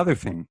people. And another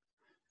thing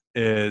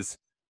is,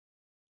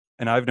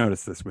 and I've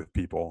noticed this with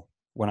people,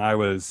 when I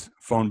was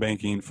phone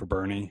banking for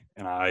Bernie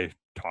and I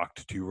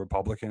talked to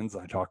Republicans,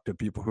 I talked to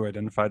people who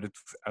identified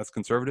as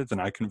conservatives, and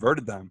I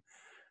converted them.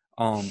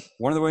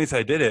 One of the ways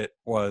I did it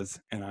was,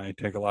 and I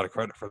take a lot of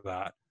credit for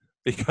that,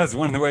 because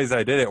one of the ways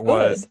I did it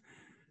was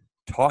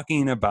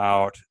talking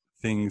about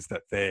things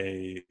that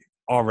they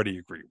already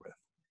agree with,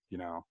 you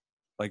know,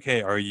 like,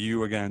 hey, are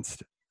you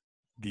against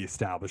the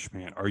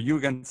establishment? Are you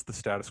against the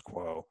status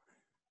quo?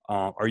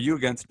 Are you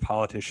against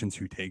politicians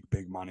who take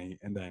big money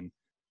and then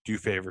do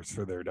favors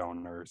for their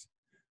donors?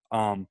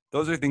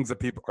 Those are things that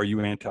people, are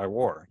you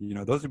anti-war? You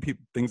know, those are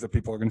things that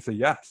people are going to say,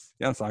 yes,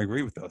 I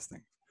agree with those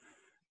things,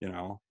 you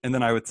know? And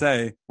then I would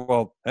say,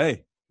 well,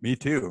 hey, me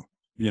too,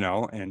 you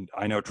know? And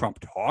I know Trump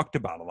talked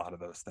about a lot of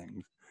those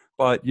things,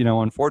 but, you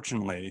know,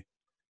 unfortunately,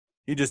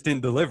 he just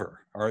didn't deliver.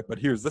 All right. But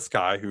here's this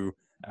guy who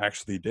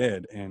actually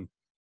did and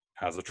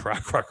has a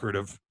track record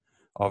of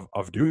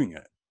doing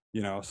it,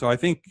 you know. So I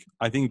think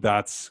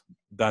that's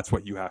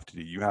what you have to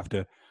do. You have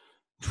to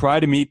try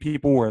to meet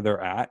people where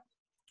they're at,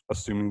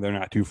 assuming they're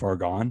not too far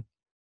gone,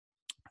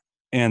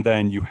 and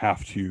then you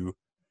have to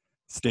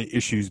stay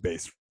issues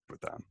based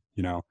with them,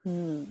 you know.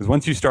 Because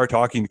once you start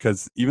talking,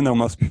 because even though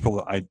most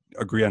people, I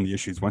agree on the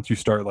issues, once you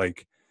start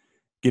like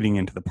getting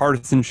into the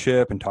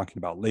partisanship and talking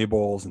about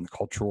labels and the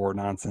culture war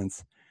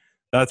nonsense,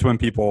 that's when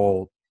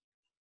people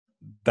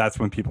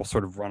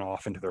sort of run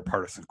off into their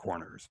partisan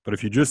corners. But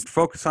if you just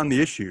focus on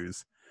the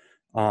issues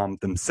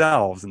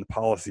themselves and the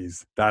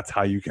policies, that's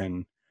how you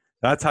can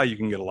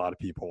get a lot of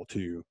people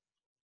to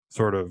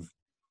sort of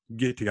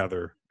get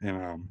together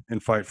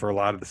and fight for a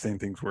lot of the same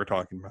things we're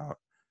talking about.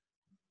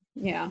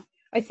 Yeah.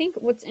 I think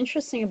what's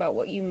interesting about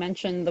what you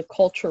mentioned, the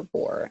culture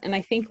war, and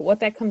I think what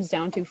that comes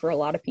down to for a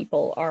lot of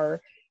people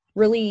are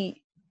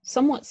really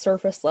somewhat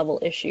surface level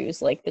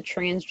issues like the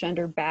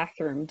transgender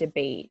bathroom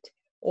debate,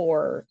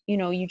 or, you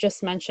know, you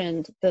just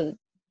mentioned the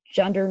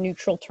gender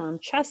neutral term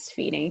chest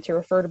feeding to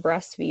refer to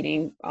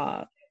breastfeeding,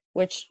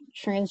 which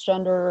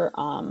transgender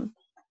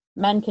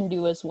men can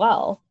do as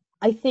well.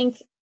 I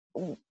think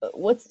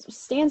what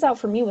stands out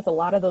for me with a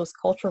lot of those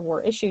culture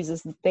war issues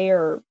is that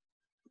they're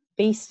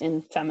based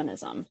in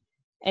feminism.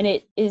 And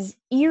it is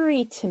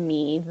eerie to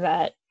me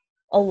that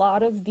a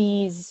lot of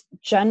these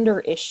gender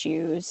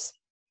issues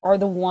are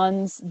the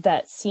ones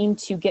that seem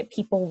to get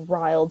people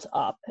riled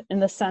up, in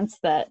the sense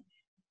that,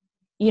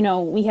 you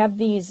know, we have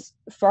these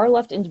far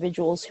left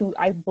individuals who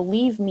I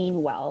believe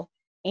mean well.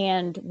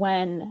 And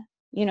when,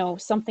 you know,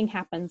 something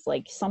happens,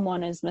 like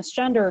someone is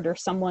misgendered or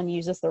someone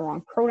uses the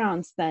wrong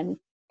pronouns, then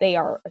they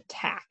are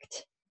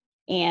attacked.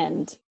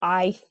 And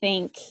I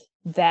think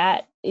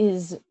that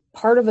is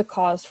part of the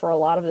cause for a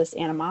lot of this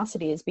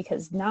animosity, is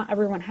because not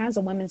everyone has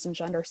a women's and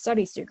gender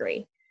studies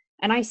degree.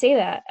 And I say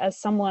that as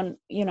someone,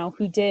 you know,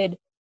 who did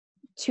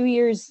 2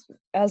 years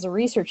as a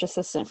research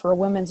assistant for a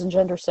women's and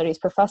gender studies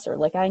professor.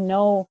 Like, I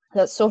know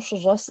that social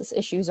justice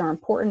issues are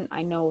important.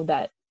 I know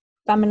that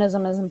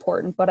feminism is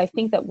important, but I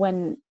think that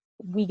when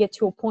we get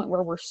to a point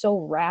where we're so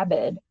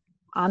rabid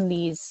on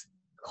these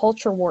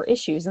culture war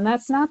issues, and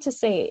that's not to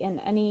say in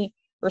any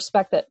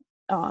respect that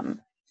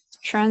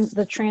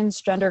the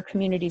transgender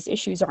community's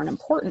issues aren't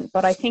important,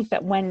 but I think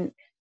that when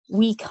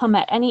we come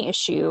at any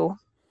issue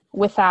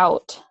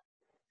without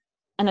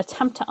an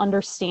attempt to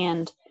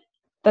understand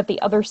that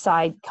the other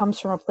side comes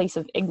from a place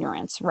of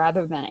ignorance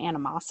rather than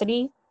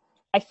animosity,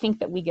 I think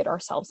that we get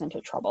ourselves into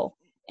trouble.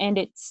 And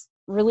it's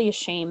really a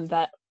shame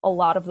that a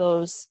lot of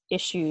those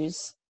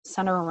issues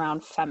center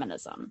around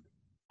feminism.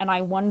 And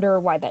I wonder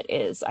why that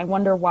is. I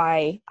wonder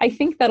why. I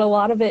think that a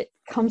lot of it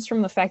comes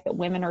from the fact that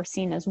women are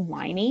seen as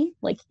whiny,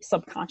 like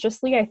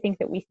subconsciously. I think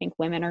that we think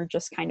women are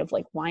just kind of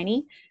like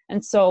whiny.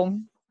 And so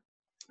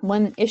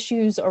when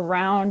issues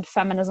around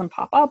feminism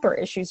pop up or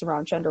issues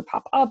around gender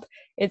pop up,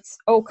 it's,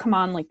 oh, come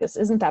on, like, this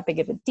isn't that big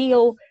of a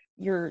deal.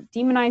 You're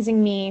demonizing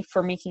me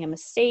for making a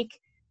mistake.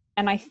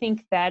 And I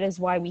think that is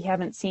why we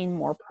haven't seen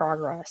more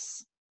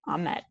progress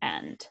on that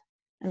end,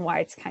 and why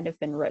it's kind of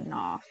been written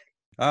off.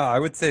 I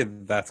would say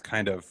that's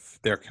kind of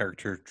their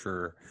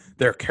caricature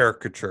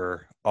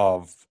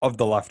of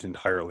the left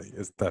entirely,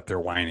 is that they're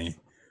whiny,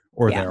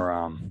 or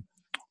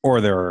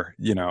they're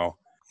you know,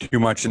 too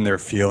much in their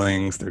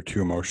feelings, they're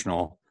too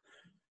emotional,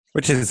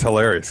 which is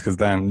hilarious, because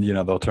then, you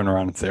know, they'll turn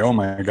around and say, oh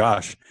my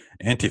gosh,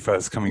 Antifa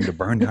is coming to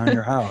burn down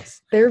your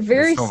house. They're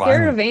very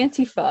scared of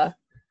Antifa.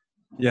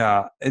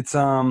 Yeah, it's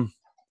I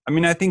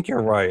mean, I think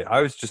you're right.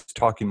 I was just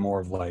talking more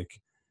of like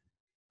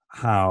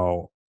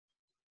how,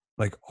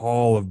 like,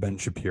 all of Ben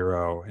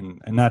Shapiro,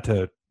 and not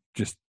to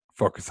just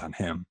focus on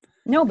him.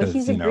 No, but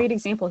he's a great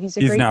example. He's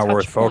great not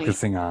worth point.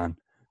 focusing on.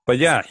 But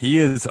yeah, he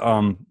is.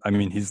 I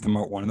mean, he's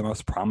one of the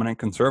most prominent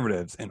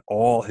conservatives, and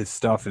all his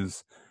stuff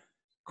is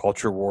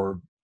culture war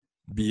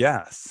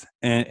BS.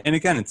 And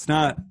again, it's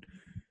not.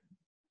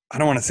 I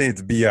don't want to say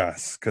it's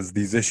BS, because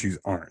these issues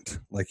aren't,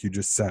 like you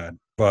just said.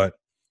 But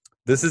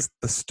this is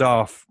the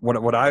stuff.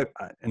 I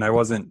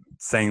wasn't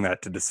saying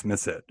that to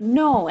dismiss it.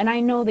 No, and I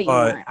know that you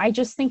weren't. I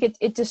just think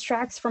it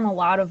distracts from a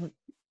lot of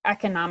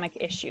economic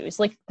issues.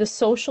 Like, the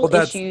social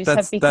issues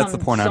have become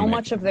so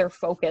much of their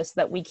focus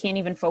that we can't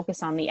even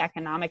focus on the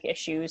economic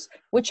issues,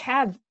 which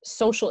have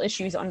social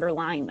issues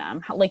underlying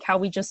them. Like how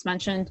we just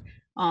mentioned,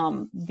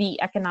 the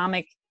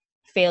economic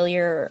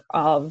failure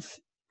of,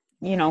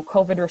 you know,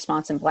 COVID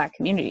response in Black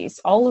communities.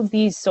 All of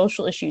these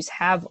social issues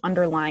have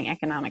underlying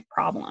economic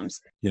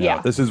problems. You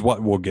know, this is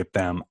what will get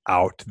them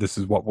out. This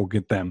is what will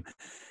get them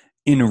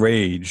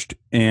enraged.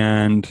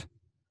 And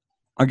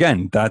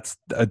again, it's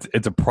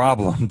a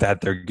problem that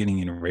they're getting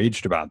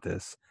enraged about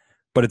this.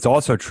 But it's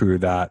also true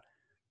that,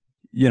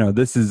 you know,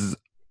 this is,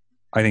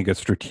 I think, a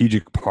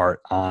strategic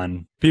part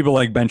on people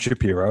like Ben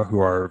Shapiro,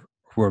 who are,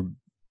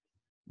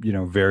 you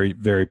know, very,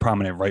 very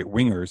prominent right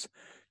wingers,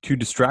 to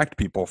distract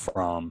people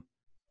from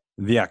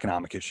the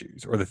economic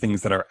issues or the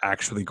things that are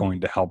actually going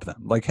to help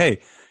them. Like,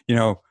 hey, you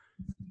know,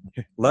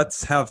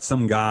 let's have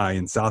some guy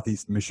in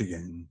Southeast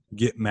Michigan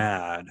get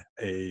mad,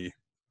 a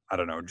I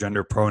don't know,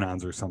 gender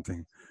pronouns or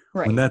something,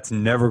 Right. when that's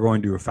never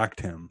going to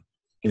affect him,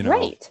 you know,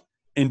 right.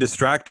 and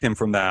distract him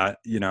from that,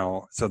 you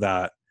know, so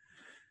that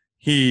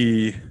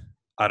he,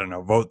 I don't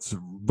know,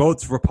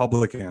 votes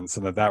Republican so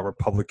that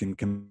Republican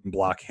can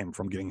block him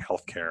from getting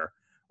health care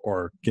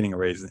or getting a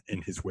raise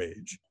in his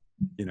wage,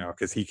 you know,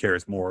 because he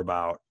cares more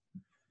about,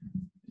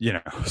 you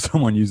know,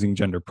 someone using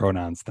gender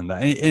pronouns than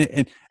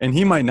that. And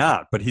he might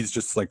not, but he's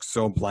just like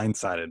so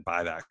blindsided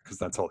by that because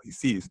that's all he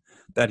sees,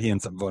 that he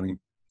ends up voting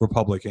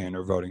Republican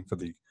or voting for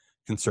the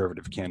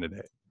conservative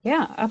candidate.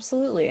 Yeah,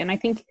 absolutely. And I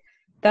think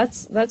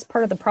that's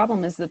part of the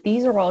problem, is that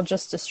these are all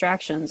just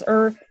distractions.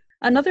 Or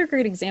another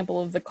great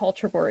example of the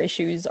culture war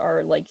issues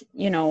are, like,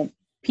 you know,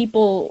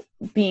 people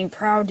being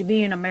proud to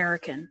be an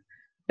American.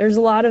 There's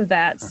a lot of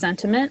that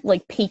sentiment,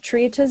 like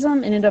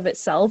patriotism in and of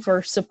itself,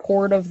 or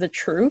support of the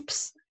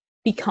troops,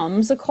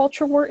 becomes a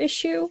culture war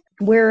issue.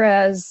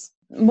 Whereas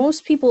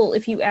most people,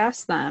 if you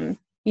ask them,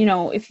 you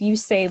know, if you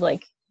say,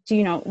 like, do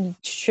you know,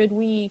 should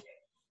we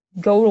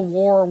go to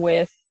war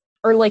with,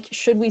 or like,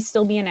 should we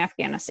still be in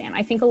Afghanistan?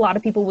 I think a lot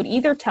of people would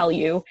either tell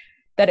you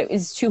that it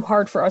is too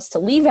hard for us to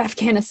leave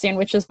Afghanistan,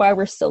 which is why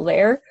we're still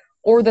there,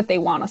 or that they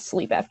want us to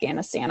leave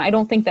Afghanistan. I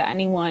don't think that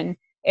anyone,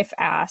 if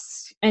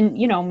asked, and,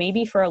 you know,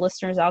 maybe for our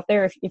listeners out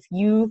there, if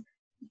you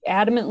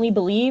adamantly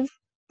believe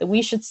that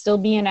we should still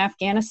be in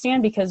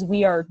Afghanistan because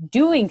we are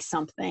doing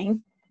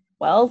something,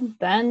 well,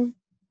 then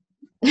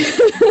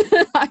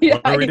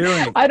What are we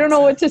doing? I don't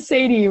know what to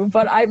say to you,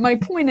 but my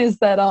point is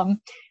that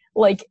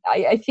like,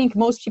 I think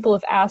most people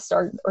have asked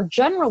are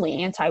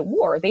generally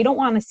anti-war. They don't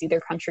want to see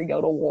their country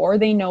go to war.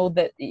 They know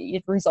that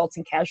it results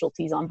in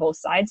casualties on both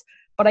sides.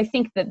 But I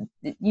think that,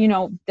 you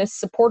know, this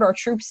support our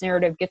troops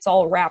narrative gets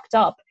all wrapped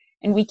up,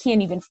 and we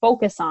can't even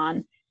focus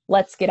on,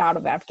 let's get out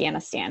of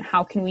Afghanistan.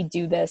 How can we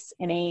do this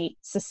in a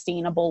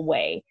sustainable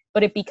way?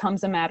 But it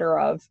becomes a matter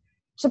of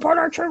support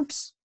our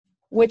troops,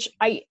 which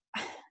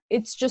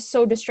it's just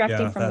so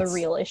distracting from the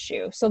real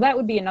issue. So that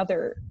would be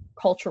another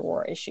culture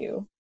war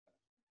issue.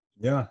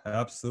 Yeah,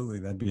 absolutely.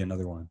 That'd be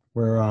another one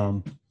where,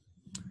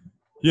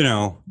 you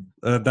know,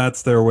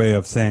 that's their way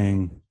of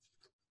saying,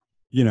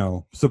 you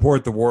know,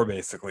 support the war,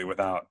 basically,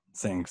 without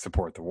saying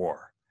support the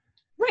war.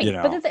 Right. You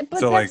know? But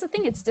so, that's like, the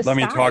thing. It's disguised.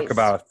 let me talk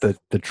about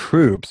the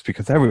troops,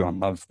 because everyone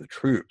loves the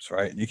troops,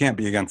 right? You can't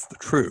be against the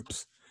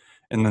troops.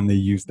 And then they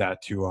use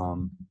that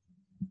to,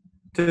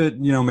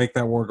 you know, make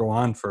that war go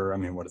on for, I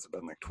mean, what has it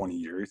been, like 20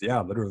 years? Yeah,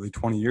 literally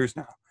 20 years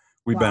now.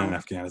 We've been in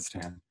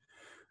Afghanistan.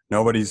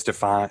 Nobody's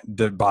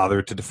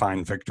bothered to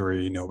define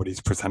victory.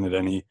 Nobody's presented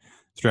any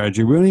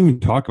strategy. We don't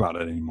even talk about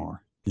it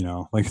anymore. You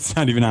know, like, it's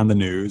not even on the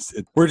news.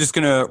 We're just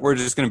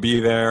gonna be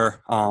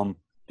there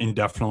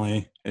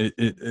indefinitely.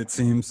 It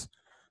seems,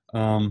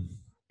 and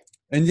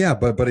yeah,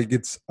 but it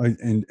gets,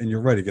 and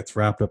you're right. It gets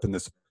wrapped up in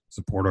this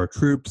support our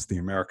troops, the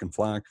American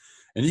flag,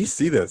 and you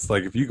see this.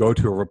 Like, if you go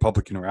to a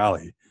Republican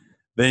rally,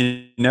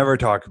 they never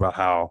talk about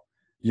how,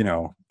 you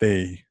know,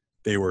 they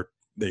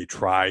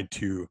tried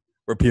to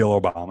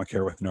repeal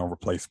Obamacare with no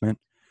replacement.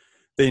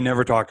 They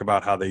never talk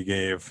about how they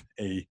gave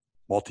a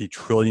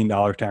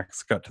multi-trillion-dollar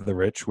tax cut to the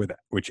rich,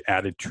 which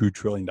added $2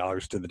 trillion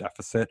to the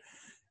deficit,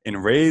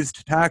 and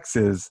raised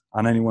taxes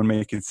on anyone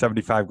making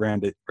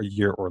 $75,000 a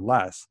year or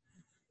less.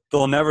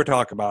 They'll never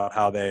talk about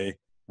how they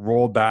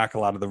rolled back a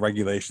lot of the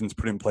regulations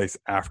put in place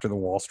after the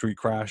Wall Street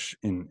crash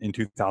in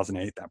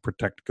 2008 that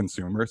protect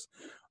consumers.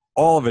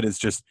 All of it is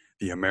just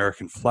the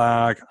American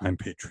flag. I'm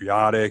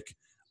patriotic.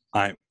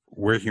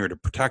 We're here to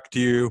protect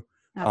you.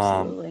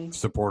 Absolutely.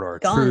 Support our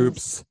Guns.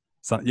 troops.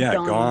 So, yeah,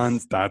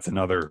 Guns. That's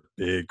another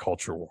big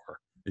culture war.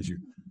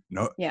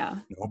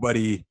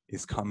 Nobody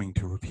is coming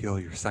to repeal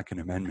your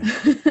Second Amendment,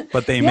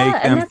 but they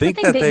make them think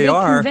that they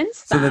are,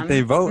 so that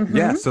they vote. Mm-hmm.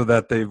 Yeah, so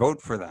that they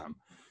vote for them.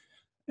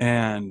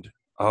 And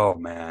oh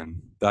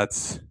man,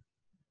 that's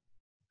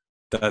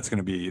going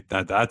to be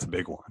that's a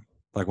big one.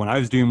 Like, when I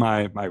was doing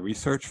my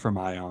research for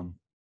my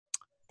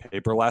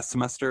paper last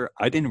semester,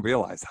 I didn't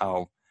realize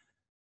how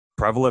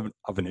prevalent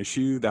of an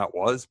issue that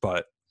was.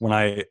 But when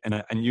I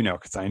you know,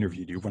 because I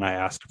interviewed you, when I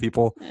asked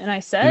people, and I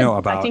said, you know,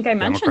 about I think I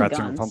mentioned Democrats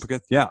guns. and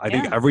Republicans, I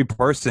think every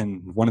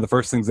person, one of the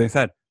first things they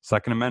said,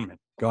 Second Amendment,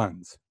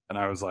 guns, and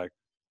I was like,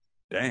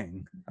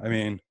 dang. I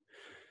mean,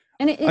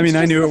 and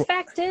I knew the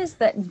fact is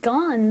that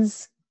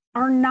guns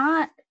are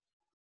not.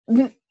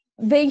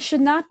 They should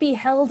not be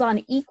held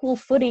on equal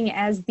footing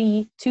as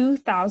the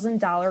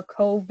 $2,000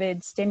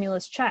 COVID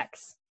stimulus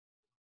checks.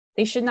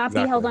 They should not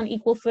be held on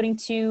equal footing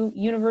to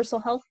universal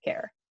health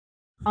care.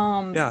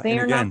 They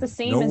are not the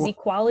same as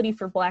equality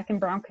for Black and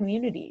brown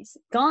communities.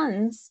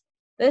 Guns,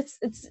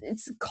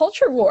 it's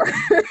culture war.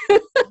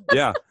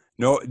 That's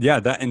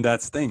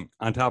the thing.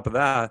 On top of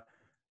that,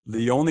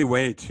 the only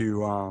way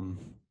to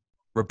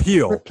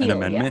repeal an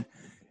amendment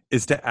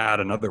is to add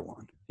another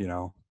one, you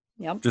know.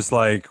 Yep. Just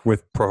like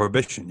with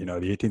prohibition, you know,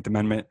 the 18th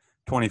Amendment,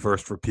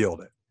 21st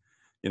repealed it.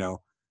 You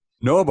know,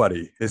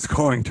 nobody is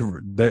going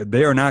to,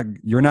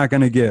 you're not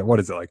going to get, what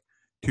is it, like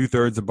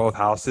 2/3 of both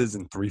houses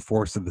and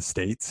 3/4 of the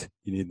states.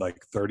 You need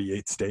like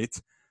 38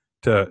 states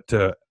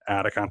to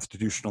add a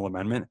constitutional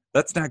amendment.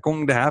 That's not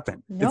going to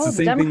happen. No, it's the the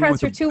same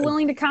Democrats thing are too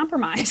willing to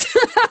compromise.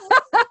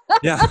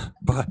 yeah,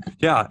 but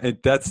yeah,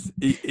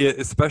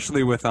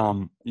 especially with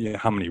how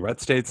many red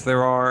states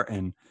there are,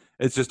 and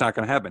it's just not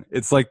going to happen.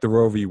 It's like the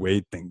Roe v.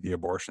 Wade thing, the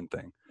abortion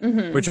thing,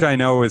 which I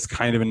know is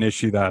kind of an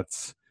issue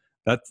that's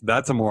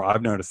a more,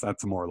 I've noticed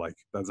that's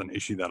an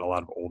issue that a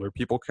lot of older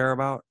people care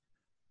about,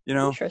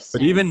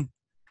 But even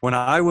when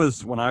I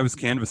was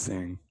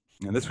canvassing,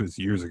 and this was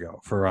years ago,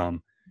 for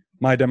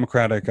my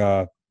Democratic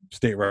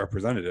state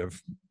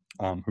representative,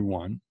 who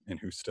won and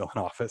who's still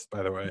in office,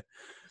 by the way,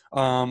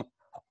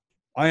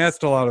 I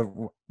asked a lot of,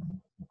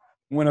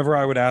 whenever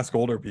I would ask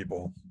older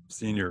people,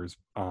 seniors,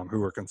 who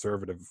were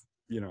conservative,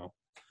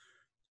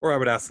 or I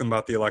would ask them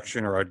about the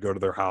election, or I'd go to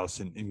their house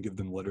and give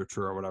them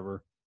literature or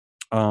whatever.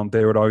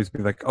 They would always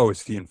be like, oh,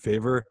 is he in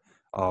favor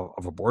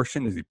of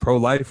abortion? Is he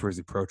pro-life or is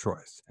he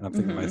pro-choice? And I'm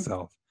thinking to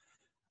myself,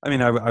 I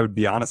mean, I would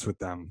be honest with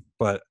them,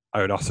 but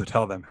I would also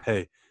tell them,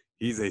 hey,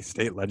 he's a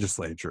state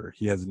legislature.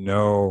 He has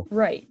no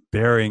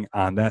bearing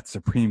on that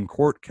Supreme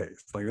Court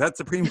case. Like, that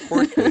Supreme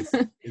Court case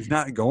is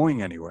not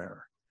going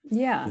anywhere.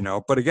 Yeah.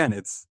 But again,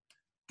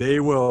 they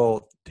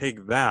will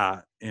take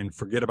that and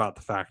forget about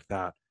the fact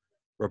that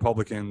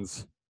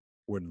Republicans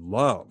would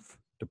love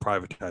to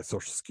privatize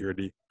Social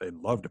Security. They'd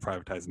love to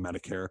privatize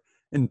Medicare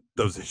and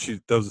those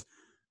issues, those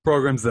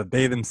programs that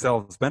they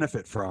themselves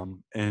benefit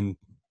from, and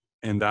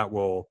that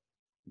will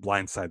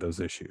blindside those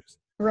issues.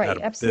 Right,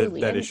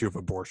 absolutely. That issue of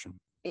abortion.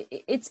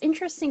 It's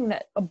interesting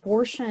that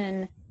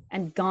abortion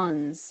and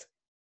guns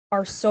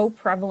are so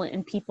prevalent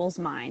in people's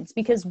minds,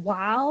 because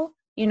while,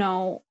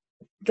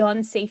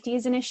 gun safety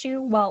is an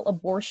issue, while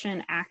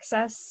abortion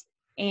access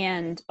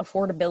and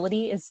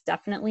affordability is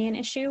definitely an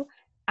issue,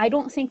 I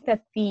don't think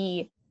that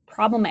the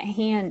problem at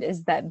hand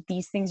is that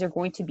these things are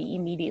going to be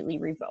immediately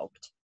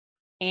revoked.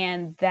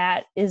 And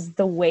that is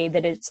the way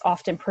that it's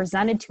often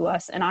presented to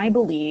us. And I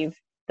believe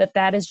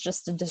that is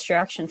just a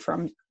distraction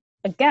from,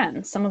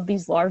 again, some of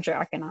these larger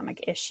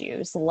economic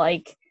issues,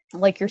 like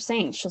you're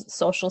saying,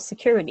 Social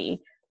Security,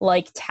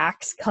 like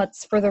tax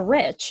cuts for the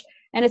rich.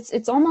 And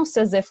it's almost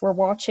as if we're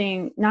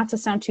watching, not to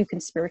sound too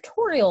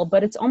conspiratorial,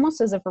 but it's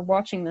almost as if we're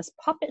watching this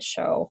puppet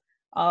show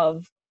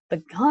of the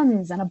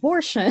guns and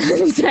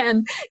abortions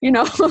and,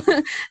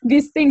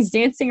 these things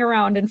dancing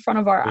around in front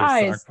of our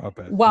eyes,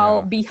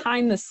 while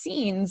behind the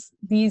scenes,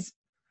 these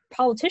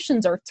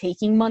politicians are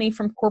taking money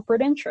from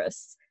corporate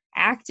interests,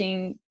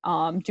 acting,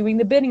 doing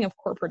the bidding of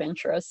corporate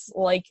interests,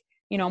 like,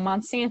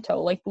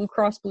 Monsanto, like Blue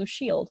Cross Blue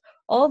Shield.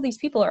 All of these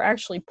people are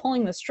actually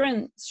pulling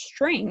the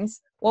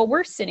strings while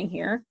we're sitting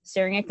here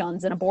staring at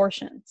guns and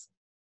abortions.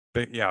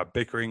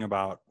 Bickering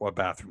about what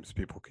bathrooms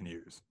people can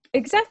use.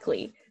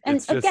 Exactly. And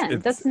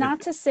that's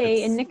not to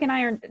say, and Nick and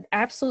I are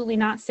absolutely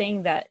not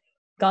saying that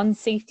gun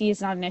safety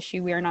is not an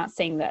issue. We are not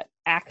saying that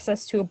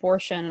access to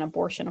abortion and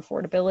abortion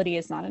affordability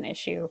is not an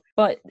issue.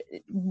 But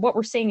what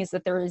we're saying is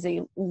that there is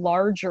a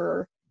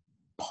larger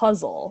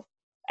puzzle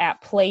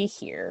at play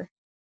here,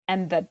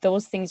 and that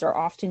those things are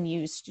often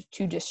used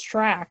to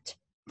distract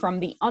from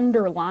the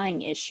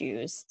underlying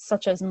issues,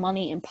 such as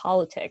money and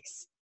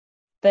politics,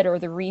 that are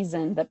the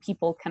reason that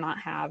people cannot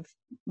have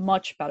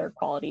much better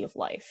quality of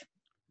life.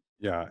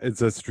 Yeah,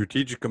 it's a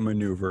strategic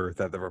maneuver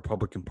that the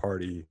Republican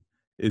Party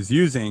is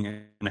using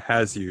and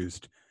has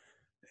used,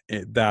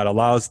 that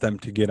allows them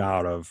to get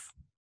out of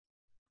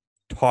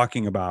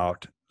talking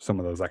about some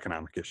of those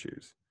economic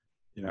issues.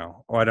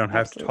 I don't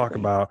have to talk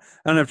about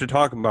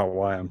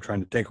why I'm trying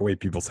to take away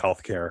people's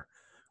health care,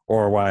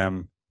 or why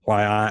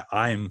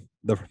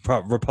the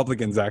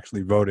Republicans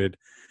actually voted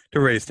to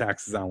raise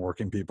taxes on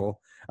working people.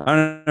 I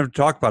don't have to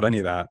talk about any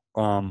of that.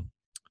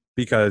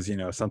 Because,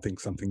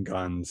 something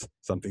guns,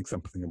 something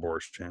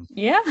abortion.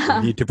 Yeah.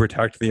 We need to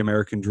protect the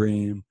American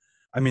dream.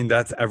 I mean,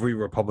 that's every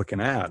Republican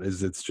ad.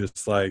 It's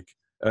just like,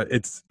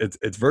 it's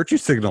virtue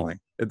signaling.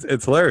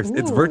 It's hilarious. Ooh.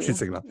 It's virtue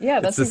signaling. Yeah,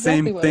 that's the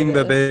same thing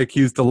that they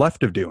accuse the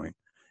left of doing.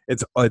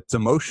 It's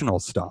emotional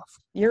stuff.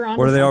 You're on.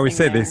 What do they always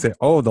say? They say,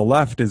 oh, the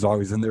left is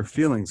always in their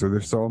feelings, or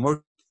they're so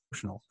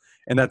emotional.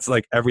 And that's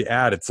like every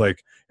ad. It's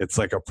like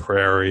a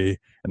prairie,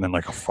 and then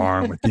like a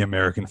farm with the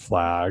American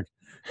flag.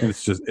 And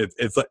it's just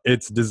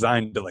it's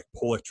designed to like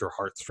pull at your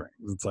heartstrings.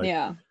 It's like,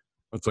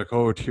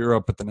 oh, tear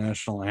up at the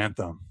national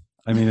anthem.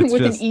 I mean, it's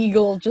with just an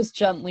eagle just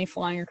gently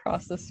flying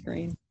across the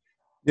screen.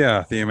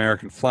 Yeah, the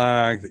American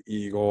flag, the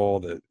eagle,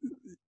 the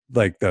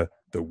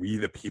we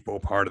the people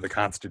part of the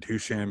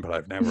Constitution, but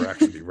I've never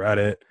actually read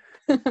it.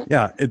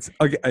 It's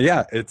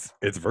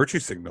virtue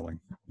signaling.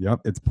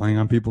 Yep, it's playing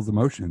on people's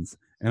emotions,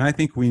 and I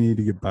think we need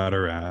to get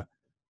better at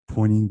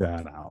pointing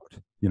that out.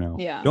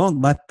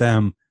 Don't let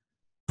them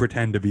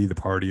pretend to be the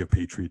party of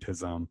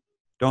patriotism.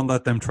 Don't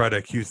let them try to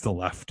accuse the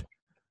left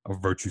of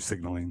virtue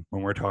signaling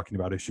when we're talking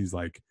about issues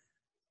like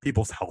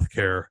people's health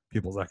care,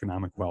 people's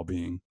economic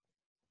well-being.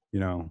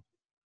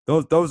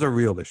 Those are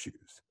real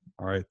issues.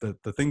 All right.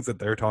 The things that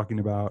they're talking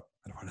about,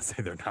 I don't want to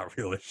say they're not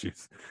real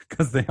issues,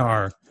 because they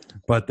are,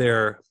 but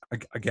they're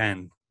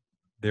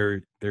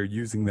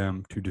using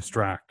them to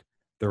distract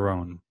their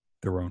own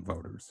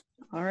voters.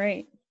 All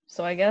right.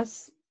 So I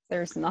guess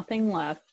There's nothing left.